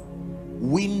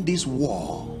win this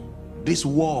war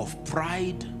of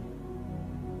pride,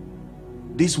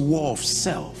 this war of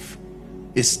self.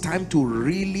 It's time to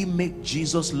really make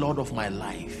Jesus Lord of my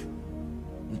life.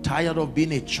 I'm tired of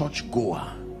being a church goer.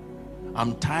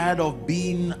 I'm tired of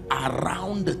being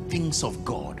around the things of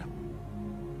God.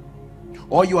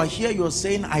 Or you are here, you're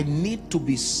saying, I need to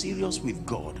be serious with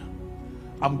God.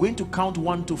 I'm going to count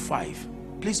 1 to 5.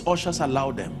 Please, ushers,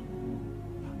 allow them.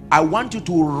 I want you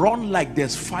to run like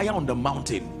there's fire on the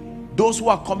mountain. Those who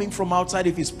are coming from outside,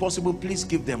 if it's possible, please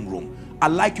give them room.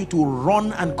 I'd like you to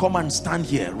run and come and stand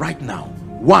here right now.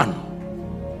 1.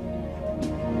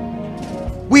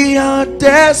 We are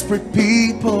desperate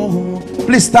people.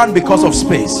 Please stand because of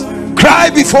space.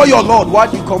 Cry before your Lord while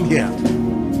you come here.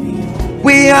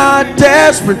 We are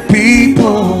desperate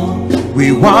people.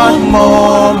 We want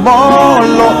more,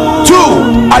 Lord. 2,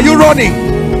 are you running?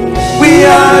 We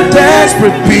are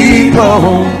desperate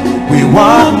people. We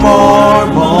want more,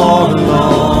 Lord.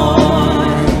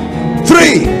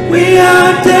 3, we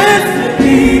are desperate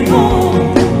people.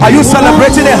 Are you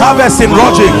celebrating a harvest in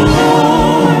Rogic?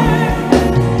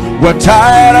 We're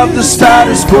tired of the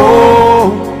status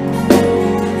quo.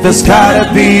 There's gotta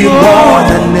be more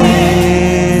than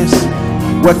this.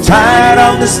 We're tired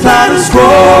of the status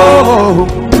quo.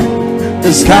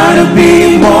 There's gotta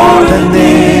be more than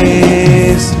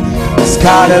this. It's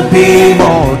gotta be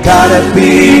more, gotta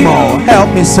be more.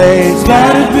 Help me say, it's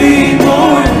gotta be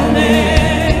more than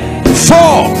this. 4.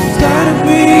 It's gotta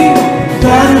be,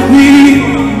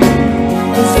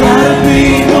 it's gotta be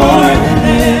more than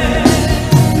this.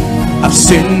 I've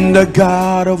seen the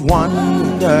God of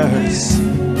wonders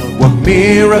work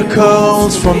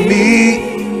miracles for me.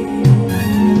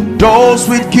 Those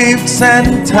with gifts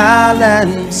and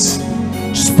talents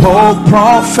spoke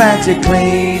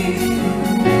prophetically.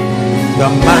 The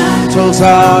mantles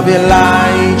of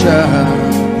Elijah,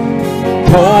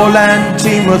 Paul and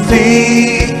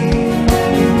Timothy.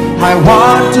 I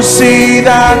want to see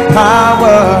that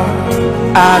power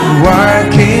at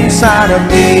work inside of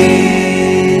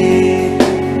me.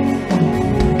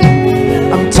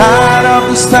 I'm tired of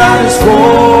the status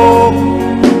quo.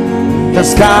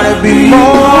 There's gotta be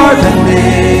more than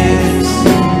this.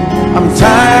 I'm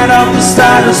tired of the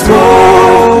status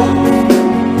quo.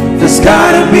 There's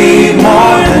gotta be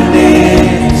more than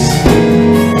this.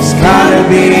 There's gotta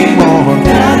be more.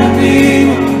 Gotta be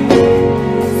more.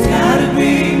 There's gotta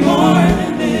be more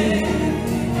than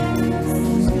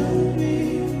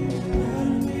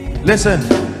this. Listen.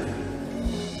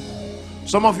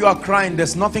 Some of you are crying.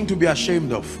 There's nothing to be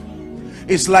ashamed of.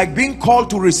 It's like being called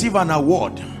to receive an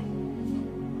award.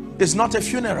 It's not a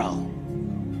funeral.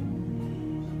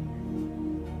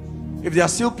 If there are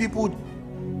still people,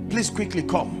 please quickly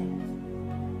come.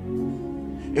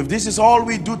 If this is all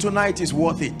we do tonight, is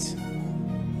worth it.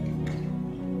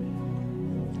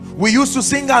 We used to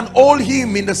sing an old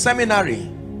hymn in the seminary.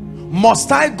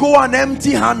 Must I go on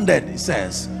empty-handed? It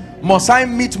says, must I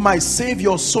meet my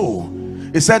Savior's soul?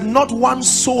 It said, not one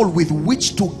soul with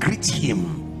which to greet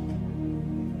him.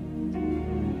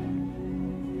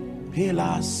 He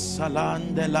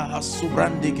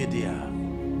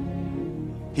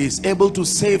is able to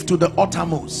save to the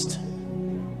uttermost.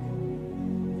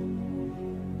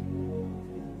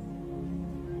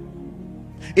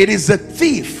 It is the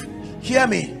thief, hear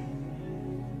me,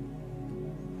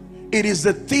 it is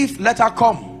the thief. Let her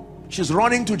come. She's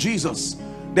running to Jesus.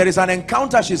 There is an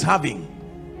encounter she's having.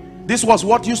 This was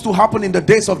what used to happen in the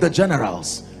days of the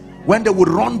generals, when they would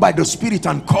run by the Spirit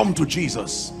and come to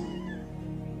Jesus.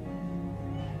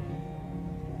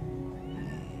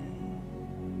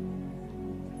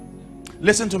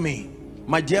 Listen to me,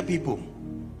 my dear people.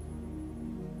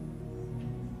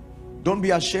 Don't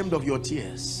be ashamed of your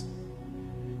tears.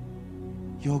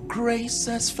 Your grace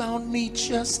has found me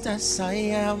just as I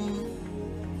am,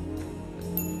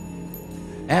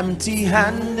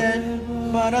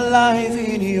 empty-handed but alive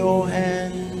in your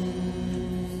hands.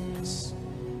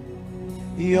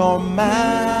 Your majesty,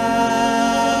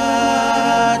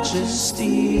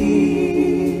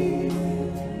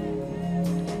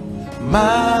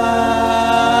 majesty,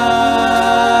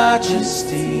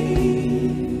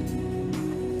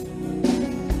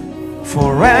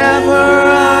 forever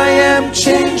I am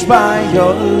changed by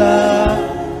your love,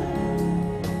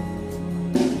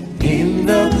 in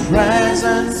the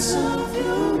presence of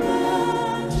your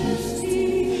majesty.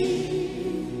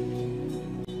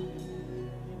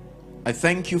 I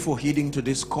thank you for heeding to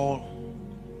this call.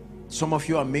 Some of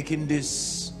you are making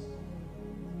this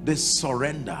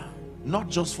surrender, not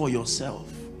just for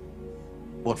yourself,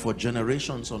 but for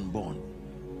generations unborn.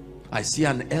 I see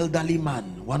an elderly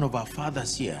man, one of our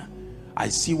fathers here. I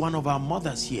see one of our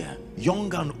mothers here,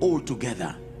 young and old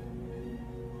together.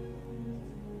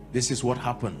 This is what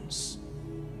happens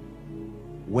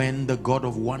when the God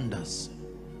of wonders,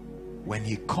 when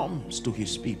he comes to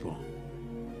his people.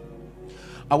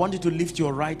 I want you to lift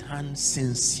your right hand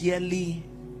sincerely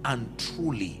and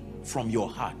truly from your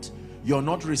heart. You're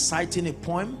not reciting a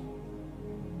poem.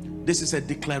 This is a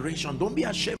declaration. Don't be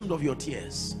ashamed of your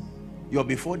tears. You're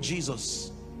before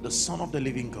Jesus, the Son of the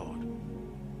living God.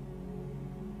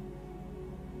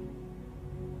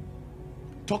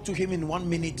 Talk to him in 1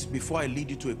 minute before I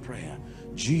lead you to a prayer.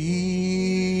 Jesus,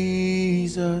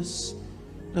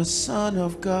 the Son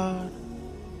of God,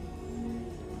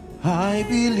 I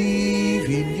believe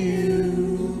in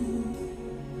you.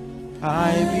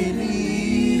 I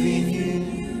believe in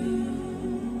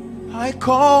you. I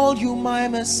call you my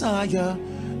Messiah.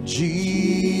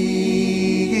 Jesus,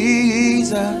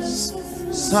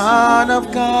 Son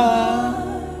of God,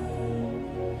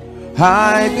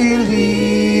 I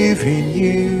believe in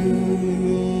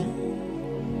you.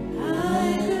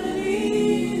 I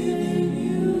believe in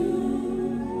you.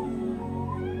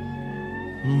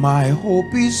 My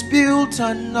hope is built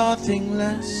on nothing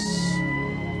less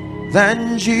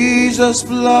than Jesus'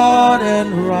 blood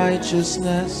and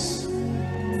righteousness. I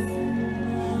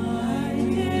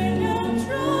cannot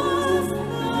trust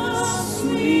the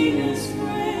sweetest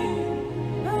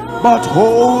frame of but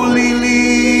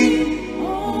wholly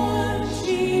on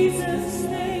Jesus'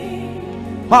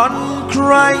 name. on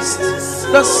Christ,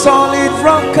 the solid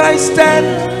rock I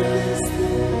stand.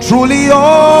 Truly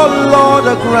all Lord,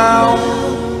 the ground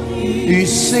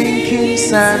is sinking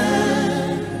sand.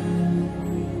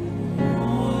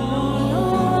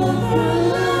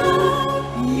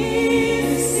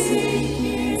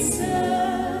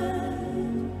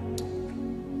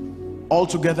 All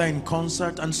together in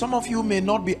concert. And some of you may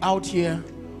not be out here,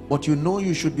 but you know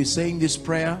you should be saying this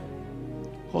prayer.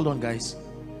 Hold on, guys.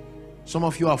 Some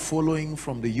of you are following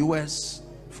from the US,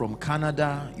 from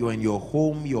Canada. You're in your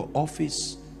home, your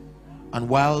office, and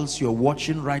whilst you're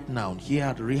watching right now here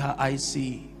at Riha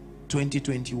IC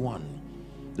 2021,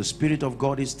 the Spirit of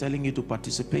God is telling you to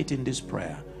participate in this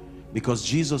prayer, because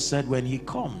Jesus said when he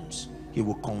comes, he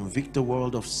will convict the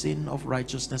world of sin, of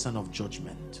righteousness, and of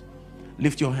judgment.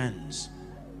 Lift your hands.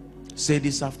 Say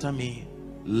this after me,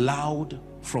 loud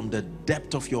from the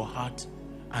depth of your heart,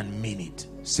 and mean it.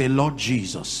 Say, Lord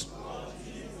Jesus,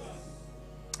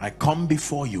 I come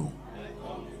before you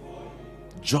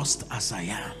just as I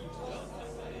am.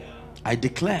 I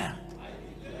declare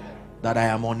that I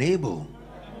am unable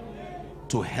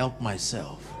to help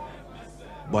myself,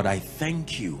 but I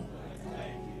thank you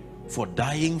for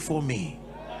dying for me.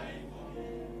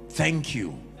 Thank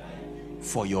you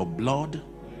for your blood.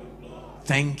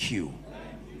 Thank you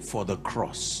for the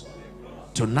cross.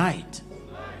 Tonight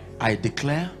I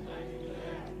declare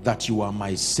that you are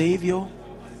my Savior,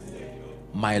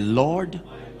 my Lord,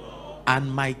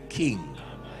 and my King.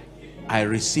 I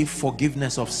receive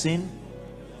forgiveness of sin.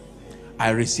 I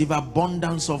receive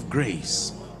abundance of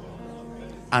grace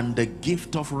and the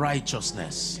gift of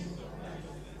righteousness.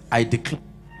 I declare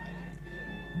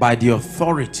by the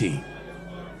authority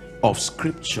of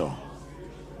Scripture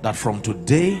that from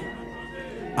today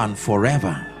and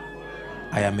forever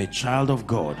I am a child of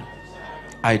God.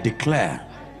 I declare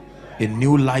a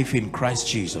new life in Christ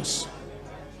Jesus.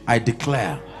 I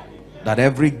declare that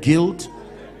every guilt,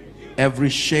 every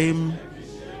shame,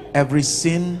 every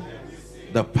sin,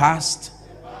 the past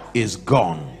is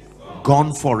gone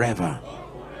forever.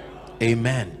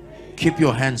 Amen. Keep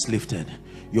your hands lifted.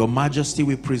 Your Majesty,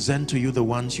 we present to you the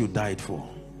ones you died for.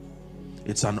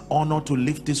 It's an honor to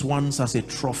lift these ones as a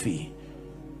trophy.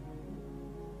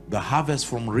 The harvest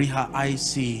from Riha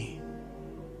IC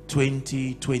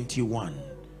 2021.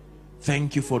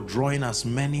 Thank you for drawing as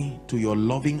many to your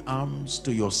loving arms,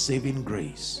 to your saving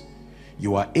grace.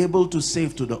 You are able to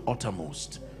save to the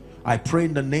uttermost. I pray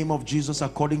in the name of Jesus,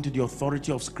 according to the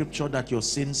authority of Scripture, that your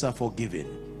sins are forgiven.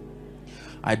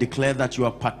 I declare that you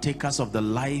are partakers of the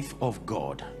life of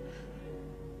God.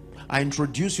 I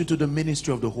introduce you to the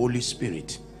ministry of the Holy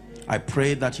Spirit. I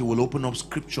pray that he will open up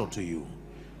Scripture to you.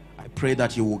 I pray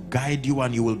that he will guide you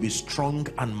and you will be strong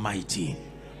and mighty.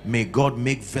 May God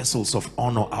make vessels of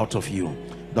honor out of you.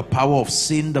 The power of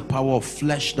sin, the power of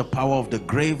flesh, the power of the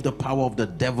grave, the power of the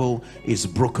devil is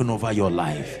broken over your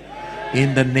life.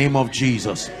 In the name of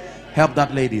Jesus. Help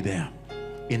that lady there.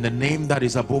 In the name that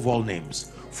is above all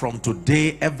names. From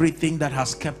today, everything that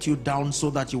has kept you down so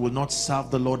that you will not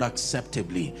serve the Lord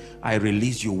acceptably, I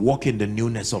release you. Walk in the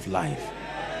newness of life.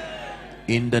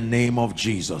 In the name of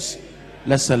Jesus.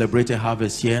 Let's celebrate a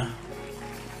harvest here.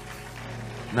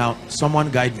 Now,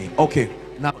 someone guide me. Okay,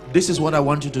 now this is what I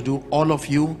want you to do. All of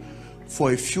you,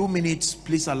 for a few minutes,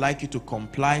 please, I'd like you to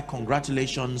comply.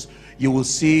 Congratulations. You will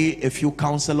see a few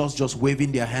counselors just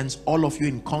waving their hands. All of you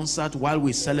in concert, while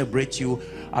we celebrate you,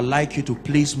 I'd like you to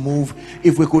please move.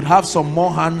 If we could have some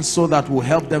more hands so that will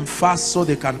help them fast so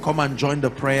they can come and join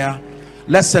the prayer.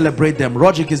 Let's celebrate them.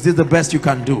 Rogic, is this the best you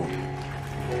can do?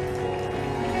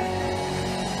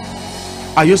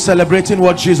 Are you celebrating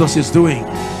what Jesus is doing?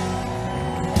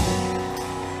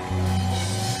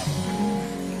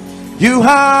 You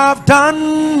have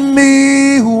done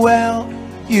me well.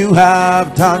 You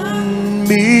have done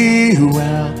me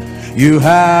well. You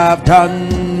have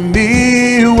done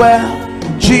me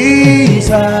well, Jesus.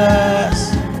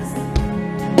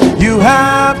 You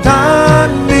have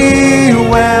done me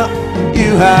well.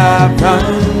 You have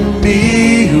done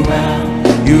me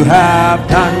well. You have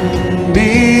done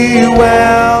me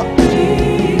well.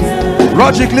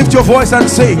 Rogic, lift your voice and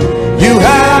sing. You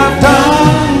have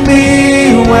done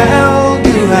me well.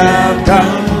 You have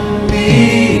done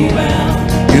me well.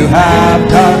 You have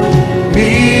done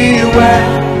me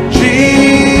well,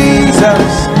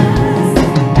 Jesus.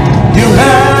 You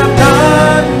have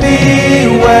done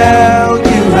me well.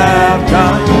 You have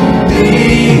done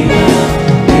me well.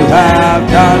 You have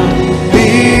done me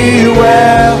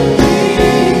well.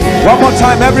 One more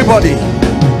time, everybody.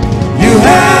 You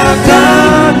have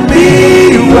done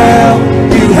me well.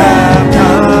 You have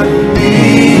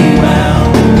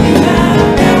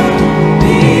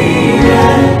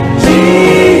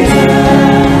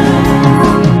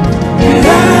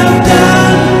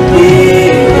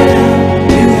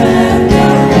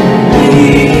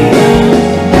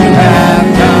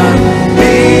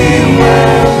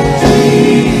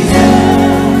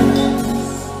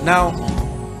Now,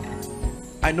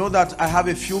 I know that I have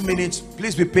a few minutes.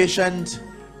 Please be patient,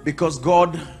 because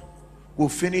God will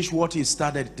finish what He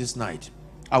started this night.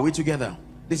 Are we together?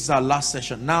 This is our last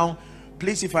session. Now,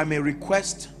 please, if I may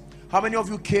request, how many of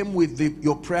you came with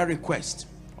your prayer request?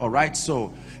 All right,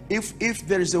 so if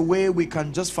there is a way we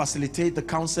can just facilitate the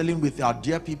counseling with our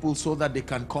dear people so that they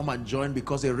can come and join,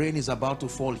 because the rain is about to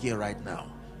fall here right now.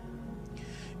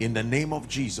 In the name of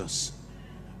Jesus,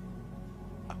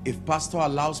 if Pastor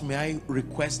allows, may I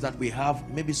request that we have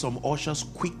maybe some ushers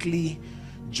quickly,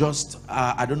 just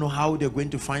I don't know how they're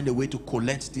going to find a way to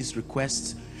collect these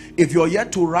requests. If you're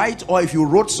yet to write, or if you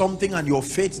wrote something and your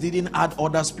faith didn't add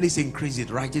others, please increase it.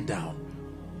 Write it down.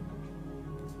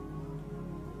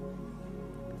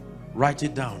 Write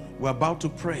it down. We're about to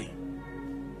pray.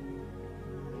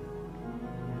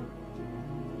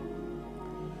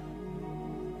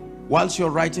 Whilst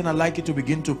you're writing, I'd like you to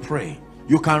begin to pray.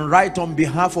 You can write on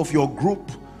behalf of your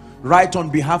group, write on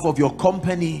behalf of your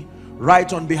company,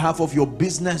 write on behalf of your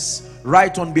business,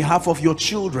 write on behalf of your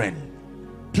children.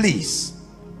 Please.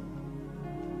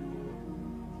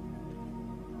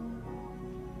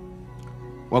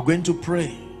 We're going to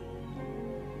pray.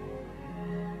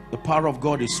 The power of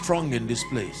God is strong in this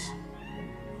place.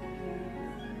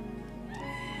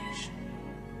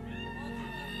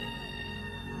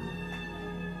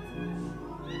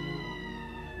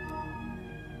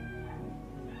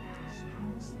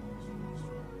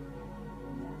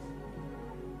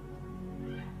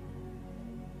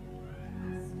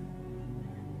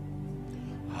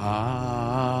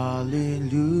 Hallelujah.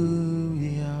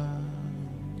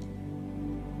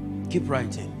 Keep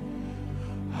writing.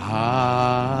 Hallelujah.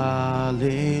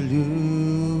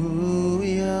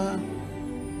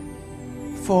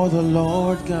 For the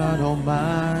Lord God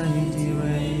Almighty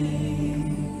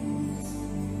reigns.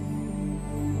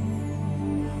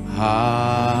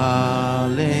 Hallelujah.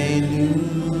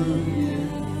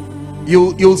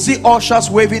 You'll see ushers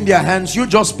waving their hands. You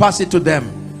just pass it to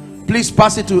them. Please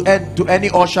pass it to any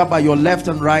usher by your left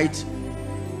and right.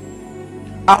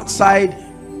 Outside,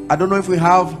 I don't know if we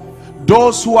have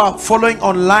those who are following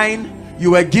online.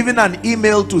 You were given an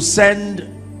email to send.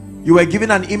 You were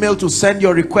given an email to send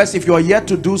your request. If you are yet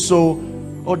to do so,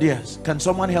 oh dear, can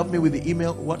someone help me with the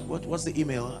email? What's the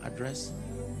email address?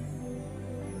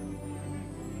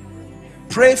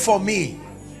 Pray for me.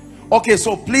 Okay,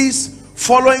 so please,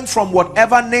 following from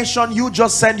whatever nation, you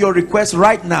just send your request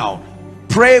right now.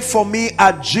 Pray for me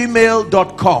at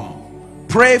gmail.com.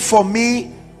 Pray for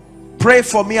me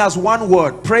as one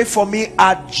word. Pray for me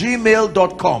at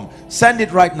gmail.com. Send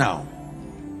it right now.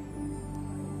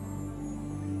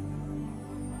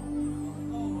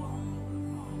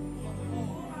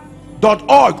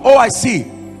 .org. Oh, I see.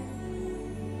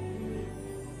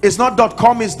 It's not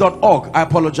 .com, it's .org. I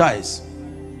apologize.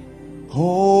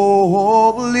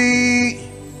 Holy,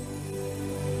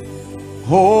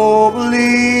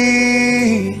 holy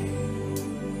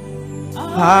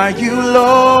are you,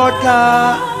 Lord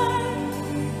God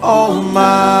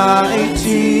Almighty.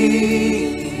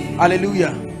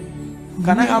 Hallelujah.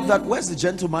 Can I have that? Where's the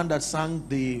gentleman that sang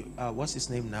the what's his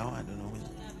name now? I don't know.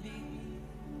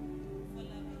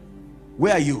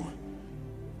 Where are you?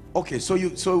 Okay, so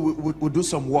we'll do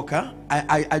some work, huh?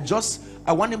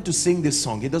 I want him to sing this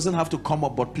song. He doesn't have to come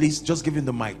up, but please just give him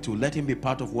the mic to let him be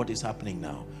part of what is happening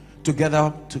now.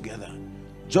 Together.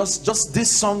 Just this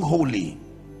song, Holy.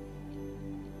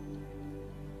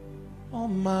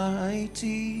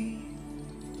 Almighty,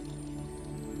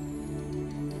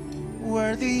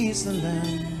 worthy is the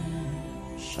Lamb.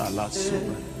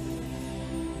 Shalasura.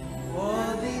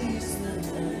 Worthy is the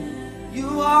Lamb.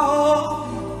 You are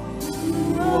holy.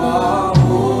 You are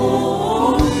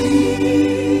holy.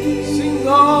 Sing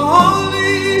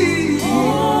holy.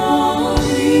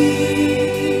 Holy.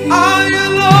 Are you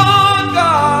Lord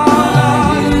God?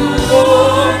 Are you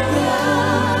Lord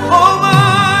God? Almighty.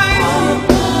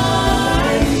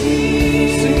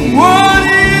 Sing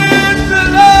worthy is the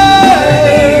Lamb.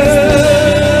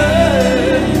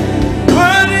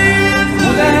 Worthy is the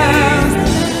Lamb.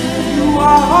 You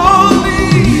are holy.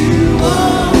 You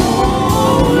are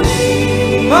holy.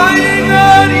 Mighty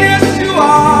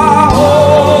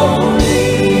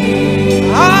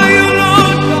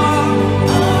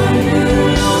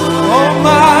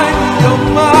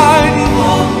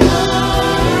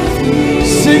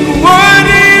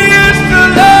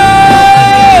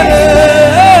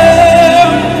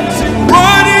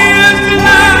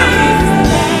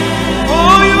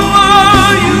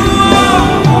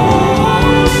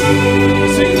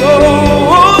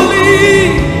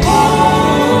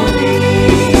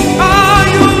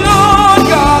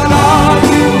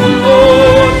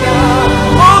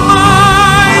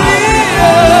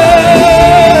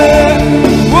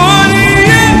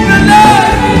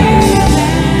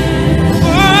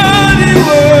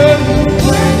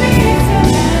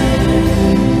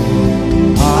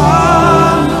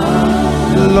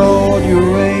you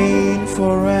reign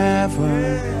forever.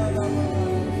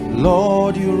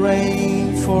 Lord, you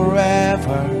reign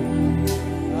forever.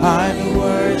 I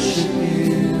worship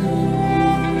you.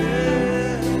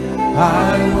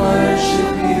 I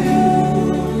worship you.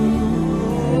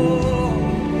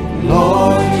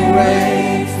 Lord, you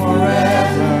reign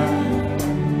forever.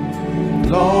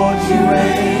 Lord, you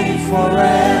reign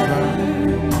forever.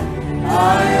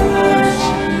 I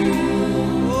worship you.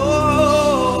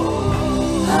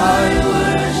 I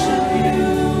worship you.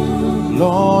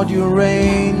 Lord, you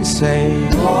reign, say,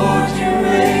 Lord, you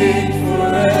reign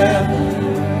forever.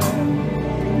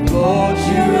 Lord,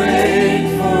 you reign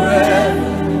forever.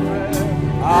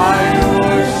 I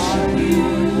worship you.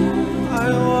 I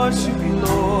worship you,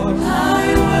 Lord. I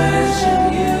worship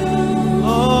you.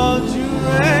 Lord, you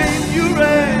reign, you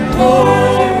reign.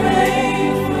 Lord, you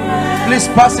reign forever. Please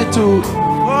pass it to,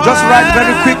 just write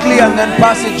very quickly and then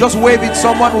pass it. Just wave it.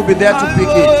 Someone will be there to pick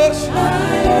it.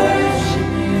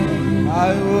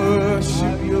 I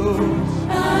worship you.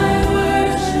 I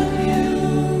worship you.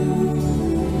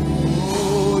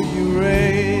 Oh, you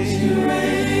reign. You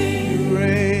reign. You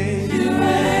reign. You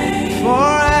reign.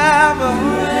 Forever.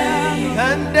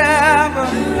 And ever.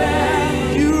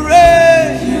 You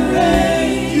reign. You reign.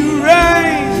 You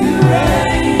reign. You reign.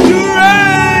 You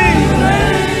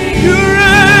reign. You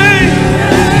reign.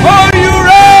 Oh, you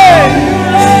reign.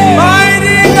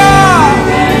 Mighty God.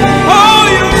 Oh,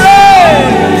 you reign.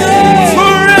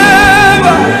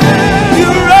 Forever. You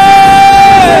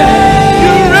reign.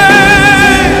 You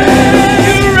reign.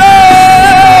 You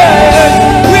reign.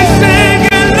 We sing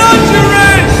it, Lord, you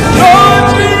reign. Lord,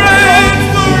 you reign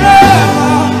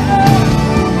forever.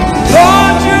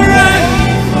 Lord, you reign.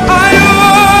 I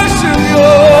worship you.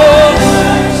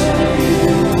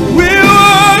 We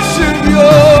worship you.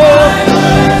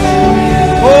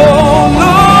 Oh,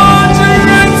 Lord, you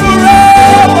reign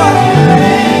forever.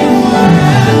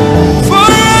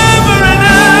 Forever and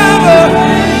ever.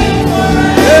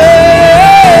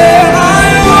 Yeah, I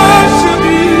worship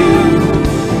you.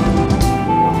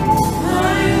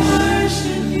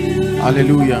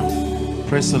 Hallelujah.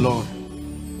 Praise the Lord.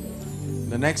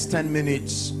 The next 10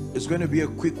 minutes is going to be a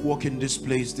quick walk in this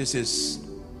place. This is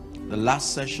the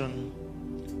last session,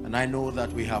 and I know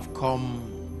that we have come,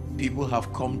 people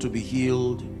have come to be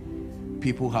healed,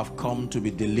 people have come to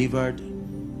be delivered,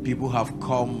 people have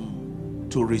come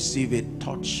to receive a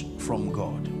touch from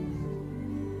God.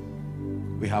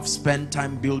 We have spent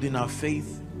time building our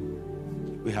faith.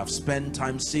 We have spent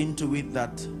time seeing to it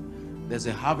that there's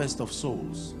a harvest of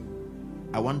souls.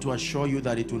 I want to assure you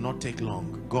that it will not take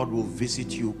long. God will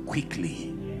visit you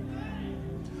quickly.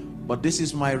 But this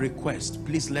is my request.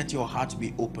 Please let your heart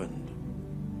be opened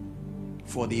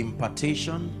for the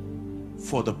impartation,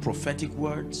 for the prophetic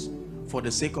words. For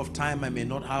the sake of time, I may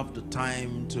not have the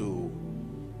time to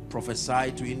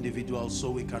prophesy to individuals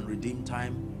so we can redeem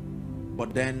time.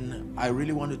 But then I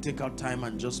really want to take out time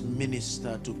and just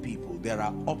minister to people. There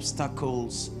are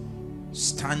obstacles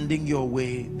standing your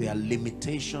way. There are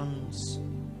limitations,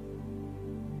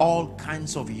 all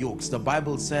kinds of yokes. The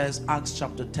Bible says, Acts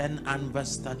chapter 10 and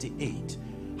verse 38,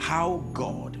 how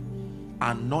God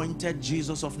anointed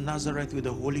Jesus of Nazareth with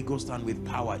the Holy Ghost and with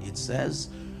power. It says,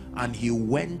 and he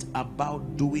went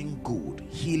about doing good,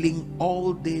 healing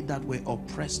all they that were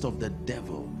oppressed of the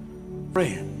devil.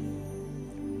 Pray.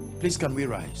 Please, can we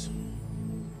rise?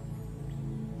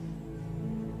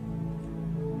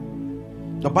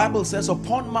 The Bible says,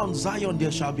 upon Mount Zion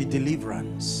there shall be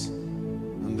deliverance,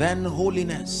 and then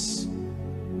holiness,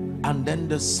 and then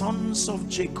the sons of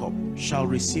Jacob shall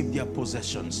receive their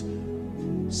possessions.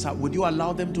 So would you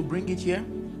allow them to bring it here?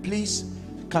 Please,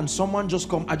 can someone just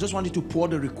come? I just wanted to pour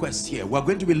the request here. We're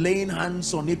going to be laying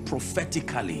hands on it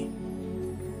prophetically.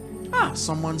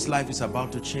 Someone's life is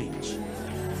about to change.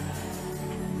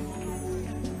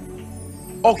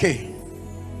 Okay.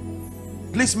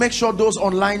 Please make sure those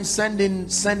online send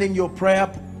in your prayer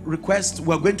request.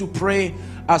 We're going to pray.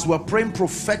 As we're praying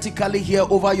prophetically here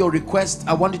over your request,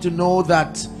 I want you to know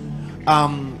that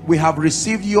we have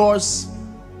received yours,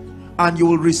 and you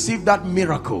will receive that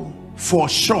miracle for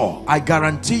sure. I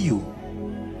guarantee you.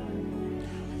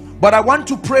 But I want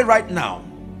to pray right now.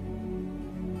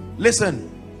 Listen,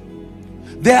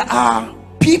 there are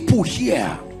people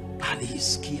here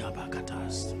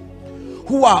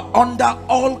who are under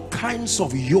all kinds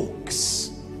of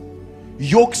yokes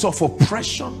of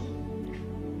oppression.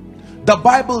 The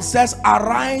Bible says,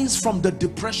 arise from the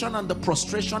depression and the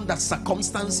prostration that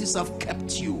circumstances have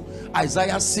kept you.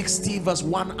 Isaiah 60 verse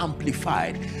 1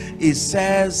 amplified. It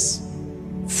says,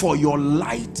 for your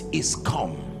light is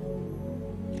come.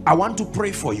 I want to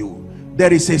pray for you.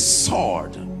 There is a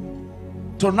sword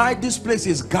Tonight this place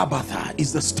is Gabbatha,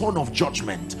 is the stone of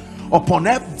judgment upon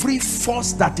every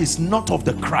force that is not of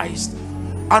the Christ.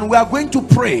 And we are going to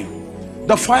pray.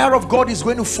 The fire of God is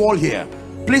going to fall here.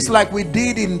 Please, like we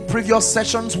did in previous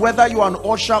sessions, whether you are an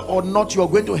usher or not, you are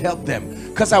going to help them,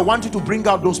 because I want you to bring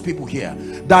out those people here.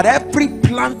 That every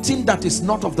planting that is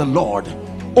not of the Lord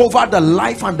over the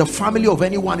life and the family of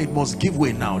anyone, it must give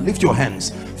way now. Lift your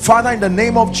hands. Father, in the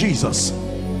name of Jesus,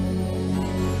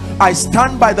 I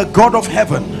stand by the God of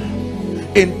heaven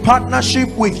in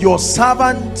partnership with your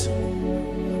servant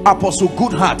Apostle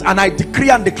Goodheart, and I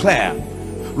decree and declare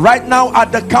right now,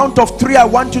 at the count of 3, I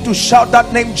want you to shout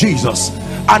that name Jesus.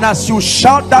 And as you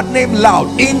shout that name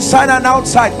loud, inside and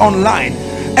outside, online,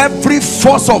 every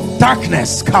force of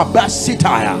darkness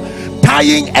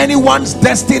tying anyone's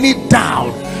destiny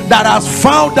down, that has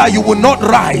vowed that you will not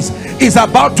rise, is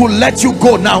about to let you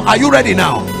go now. Are you ready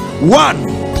now? 1,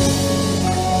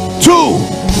 2,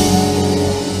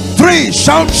 3.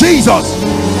 Shout Jesus.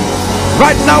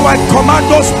 Right now I command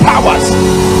those powers,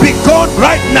 be gone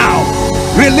right now.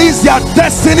 Release their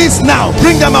destinies now.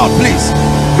 Bring them out, please.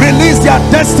 Release their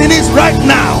destinies right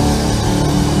now.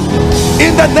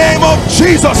 In the name of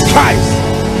Jesus Christ,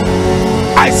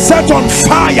 I set on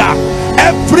fire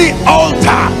every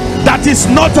altar that is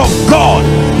not of God.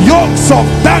 Yokes of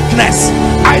darkness,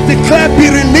 I declare, be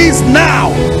released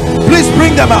now. Please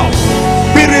bring them out.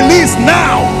 Be released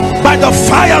now by the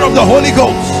fire of the Holy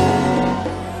Ghost.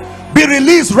 Be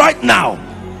released right now.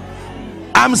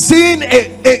 I'm seeing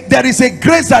there is a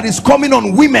grace that is coming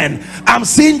on women. I'm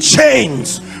seeing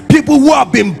chains, people who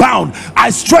have been bound. I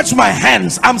stretch my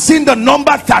hands. I'm seeing the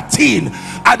number 13.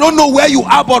 I don't know where you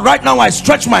are, but right now I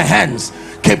stretch my hands.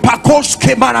 In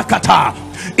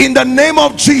the name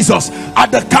of Jesus,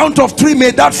 at the count of 3,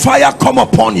 may that fire come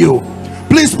upon you.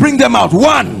 Please bring them out.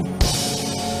 1,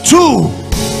 2,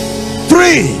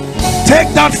 3.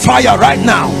 Take that fire right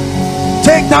now.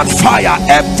 Take that fire.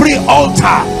 Every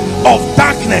altar of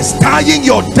darkness tying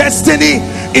your destiny,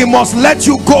 it must let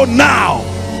you go now.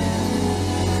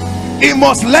 It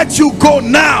must let you go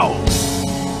now.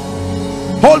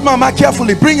 Hold mama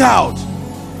carefully. Bring her out.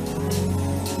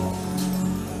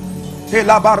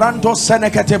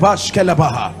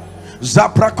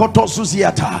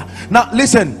 Now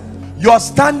listen, you're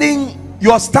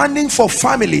standing for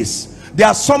families. There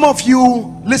are some of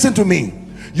you, listen to me,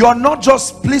 you are not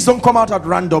just, please don't come out at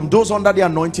random. Those under the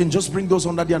anointing, just bring those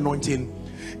under the anointing.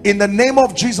 In the name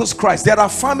of Jesus Christ, there are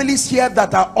families here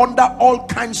that are under all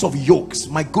kinds of yokes.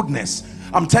 My goodness,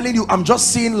 I'm telling you, I'm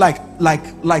just seeing like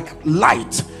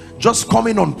light just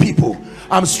coming on people.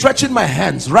 I'm stretching my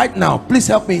hands right now. Please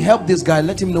help me, help this guy,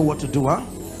 let him know what to do.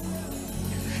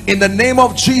 In the name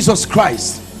of Jesus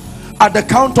Christ, at the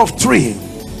count of 3,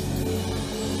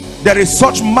 there is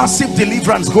such massive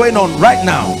deliverance going on right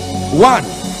now. 1,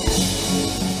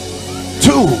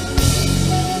 2,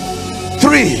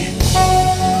 3.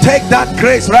 Take that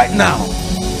grace right now.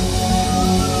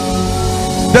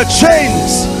 The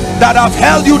chains that have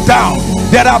held you down,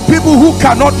 there are people who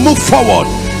cannot move forward.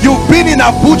 You've been in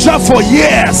Abuja for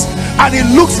years and it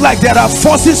looks like there are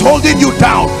forces holding you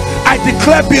down. I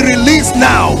declare, be released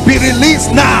now. Be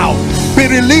released now. Be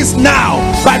released now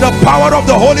by the power of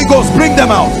the Holy Ghost. Bring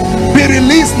them out. Be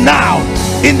released now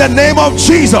in the name of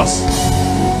Jesus.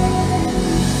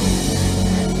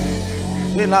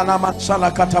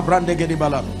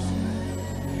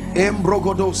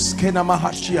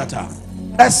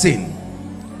 Blessing.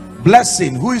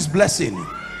 Blessing. Who is blessing?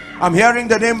 I'm hearing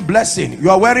the name Blessing. You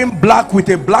are wearing black with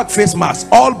a black face mask.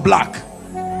 All black.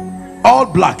 All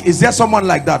black. Is there someone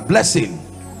like that? Blessing.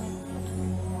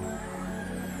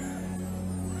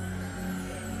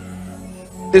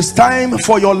 It's time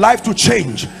for your life to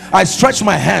change. I stretch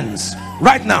my hands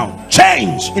right now.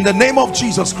 Change in the name of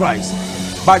Jesus Christ.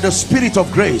 By the Spirit of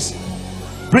grace,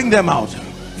 bring them out.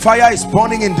 Fire is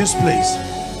burning in this place.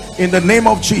 In the name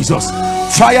of Jesus,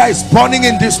 fire is burning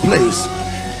in this place.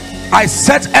 I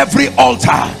set every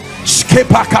altar.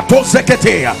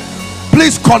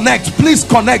 Please connect,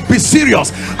 be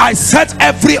serious. I set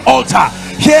every altar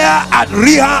here at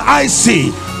Riha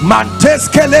IC.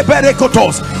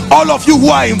 All of you who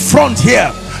are in front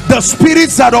here, the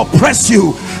spirits that oppress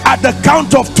you, at the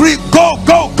count of 3, go,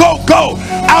 go, go, go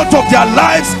out of their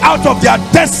lives, out of their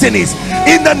destinies,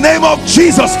 in the name of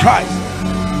Jesus Christ.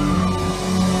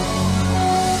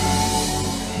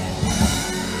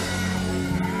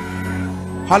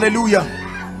 Hallelujah.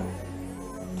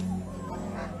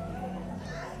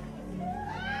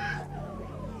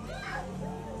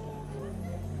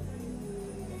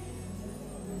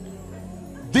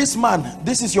 This man,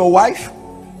 this is your wife.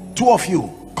 2 of you,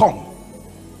 come.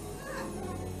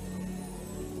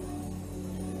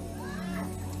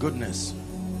 goodness.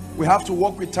 We have to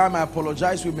work with time. I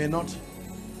apologize, we may not.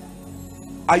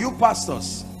 Are you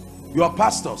pastors? You are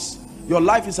pastors. Your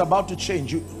life is about to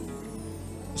change. You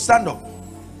stand up.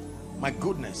 My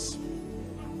goodness.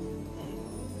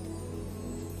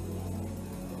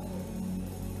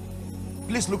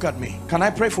 Please look at me. Can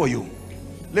I pray for you?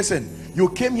 Listen, you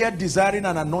came here desiring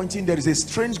an anointing. There is a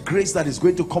strange grace that is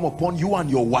going to come upon you and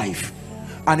your wife,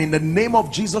 and in the name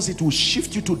of Jesus, it will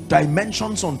shift you to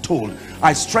dimensions untold.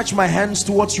 I stretch my hands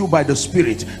towards you by the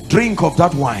Spirit. Drink of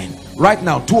that wine right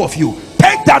now. Two of you,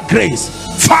 take that grace.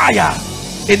 Fire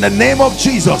in the name of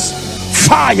Jesus.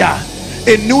 Fire.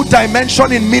 A new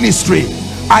dimension in ministry.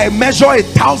 I measure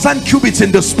 1,000 cubits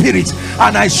in the Spirit,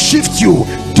 and I shift you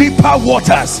deeper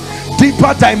waters,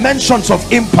 deeper dimensions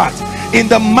of impact, in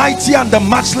the mighty and the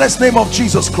matchless name of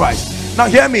Jesus Christ. Now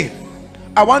hear me.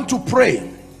 I want to pray.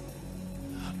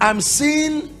 I'm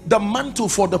seeing the mantle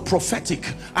for the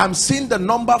prophetic. I'm seeing the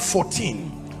number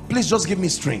 14. Please just give me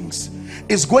strings.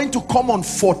 It's going to come on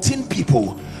 14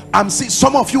 people. I'm seeing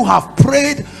some of you have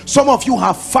prayed, some of you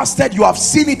have fasted, you have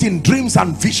seen it in dreams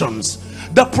and visions.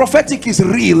 The prophetic is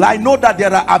real. I know that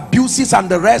there are abuses and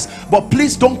the rest, but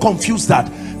please don't confuse that.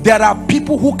 There are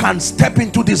people who can step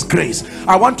into this grace.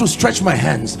 I want to stretch my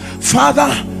hands.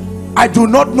 Father, I do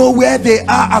not know where they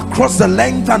are across the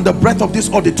length and the breadth of this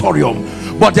auditorium,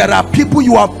 but there are people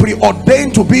you have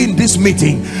preordained to be in this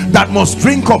meeting that must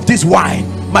drink of this wine.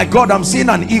 My God, I'm seeing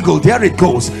an eagle. There it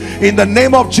goes. In the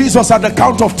name of Jesus, at the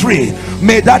count of 3,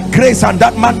 may that grace and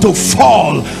that mantle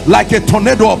fall like a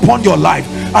tornado upon your life.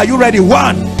 Are you ready?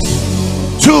 1,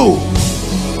 2,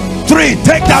 3.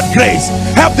 Take that grace.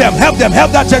 Help them, help them,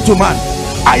 help that gentleman.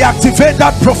 I activate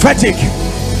that prophetic.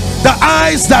 The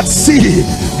eyes that see,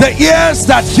 the ears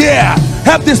that hear.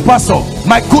 Help this pastor.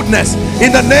 My goodness,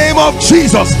 in the name of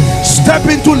Jesus, step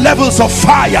into levels of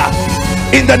fire.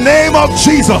 In the name of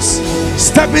Jesus,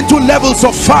 step into levels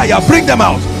of fire. Bring them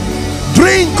out.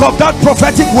 Drink of that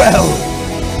prophetic well.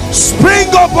 Spring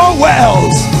up our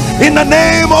wells in the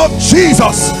name of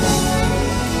Jesus.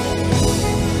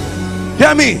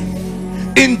 Hear me.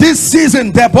 In this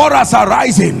season, Deborahs are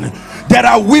rising. There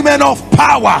are women of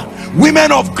power,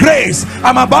 women of grace.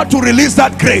 I'm about to release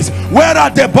that grace. Where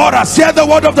are Deborahs? Hear the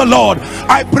word of the Lord.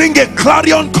 I bring a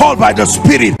clarion call by the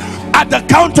Spirit. At the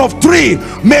count of 3,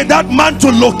 may that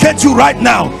mantle locate you right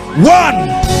now. 1,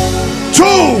 2,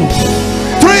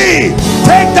 3.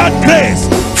 Take that grace.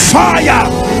 Fire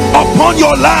upon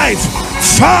your life.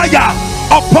 Fire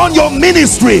upon your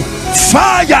ministry.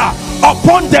 Fire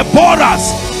upon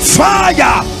Deborahs.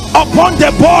 Fire upon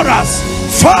Deborahs.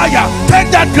 Fire.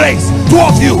 Take that grace. 2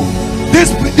 of you.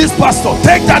 This pastor,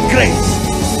 take that grace.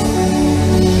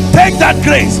 Take that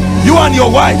grace. You and your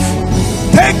wife,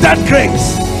 take that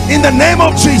grace in the name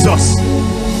of Jesus.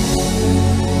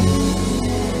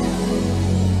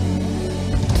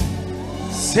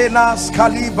 Senas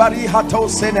kalibari hato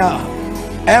sena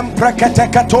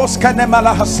empreketekatos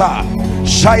kanemalahasa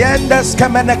shayendes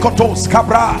kemenekotos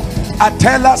kabra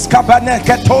atelas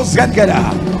kabaneketos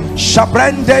gengera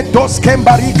shabrende dos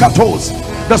kembarikatos.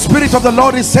 The Spirit of the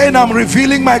Lord is saying, I'm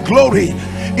revealing my glory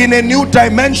in a new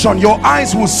dimension. Your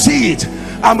eyes will see it.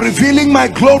 I'm revealing my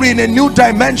glory in a new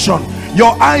dimension.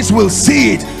 Your eyes will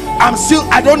see it.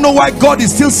 I don't know why God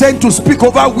is still saying to speak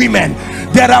over women.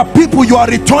 There are people, you are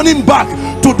returning back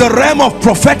to the realm of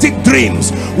prophetic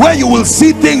dreams where you will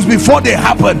see things before they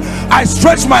happen. I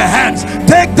stretch my hands.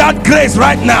 Take that grace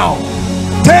right now.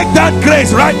 Take that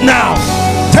grace right now.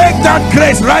 Take that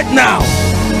grace right now.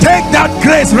 Take that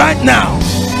grace right now.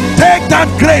 Take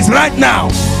that grace right now.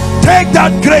 Take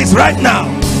that grace right now.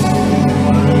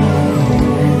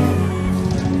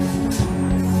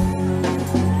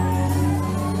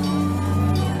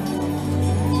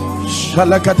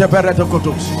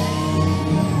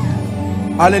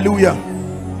 Hallelujah.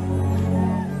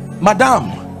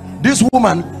 Madam, this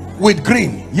woman with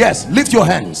green, yes, lift your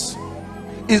hands.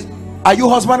 Are you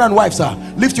husband and wife, sir?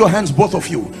 Lift your hands, both of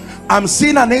you. I'm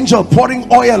seeing an angel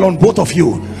pouring oil on both of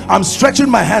you. I'm stretching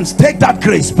my hands. Take that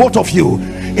grace, both of you,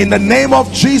 in the name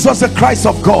of Jesus the Christ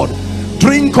of God.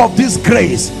 Drink of this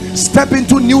grace. Step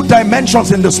into new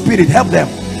dimensions in the Spirit. Help them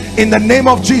in the name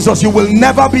of Jesus. You will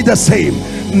never be the same.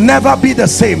 Never be the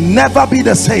same. Never be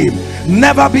the same.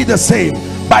 Never be the same.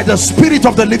 By the Spirit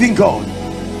of the living God.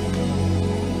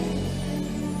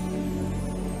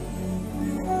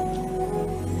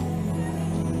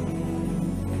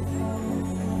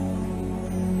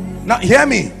 Now hear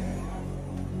me.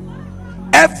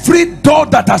 Every door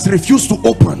that has refused to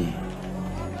open,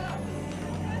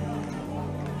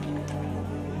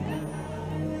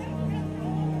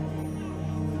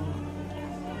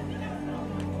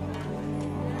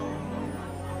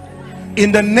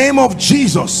 In the name of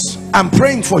Jesus, I'm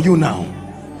praying for you now.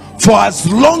 For as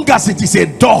long as it is a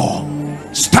door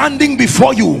standing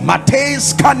before you,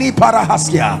 Mateus Kani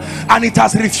Parahaskia, and it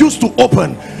has refused to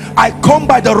open, I come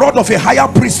by the rod of a higher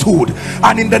priesthood,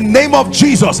 and in the name of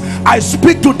Jesus I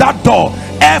speak to that door.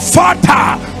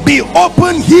 Ephata, be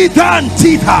open hither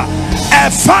thither.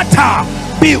 Ephata,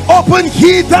 be open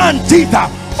hither thither.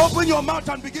 Open your mouth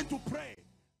and begin to pray.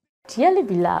 Dearly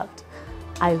beloved,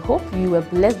 I hope you were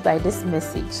blessed by this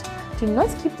message. Do not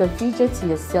keep the video to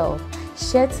yourself.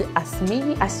 Share to as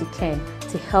many as you can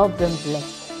to help them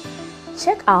bless.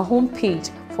 Check our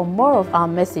homepage for more of our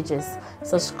messages.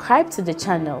 Subscribe to the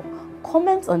channel,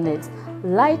 comment on it,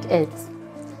 like it.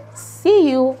 See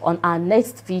you on our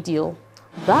next video.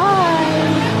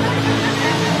 Bye.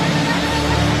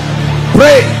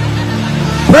 Pray,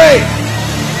 pray,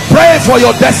 pray for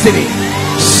your destiny.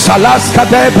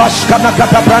 Salaskade bashkana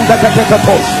kata branda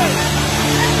katekatos.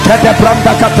 Kete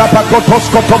branda kata pakotos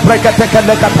koto brekete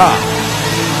kelekata.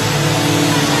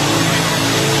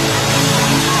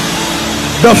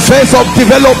 The phase of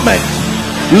development.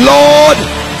 Lord,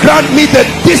 grant me the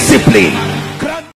discipline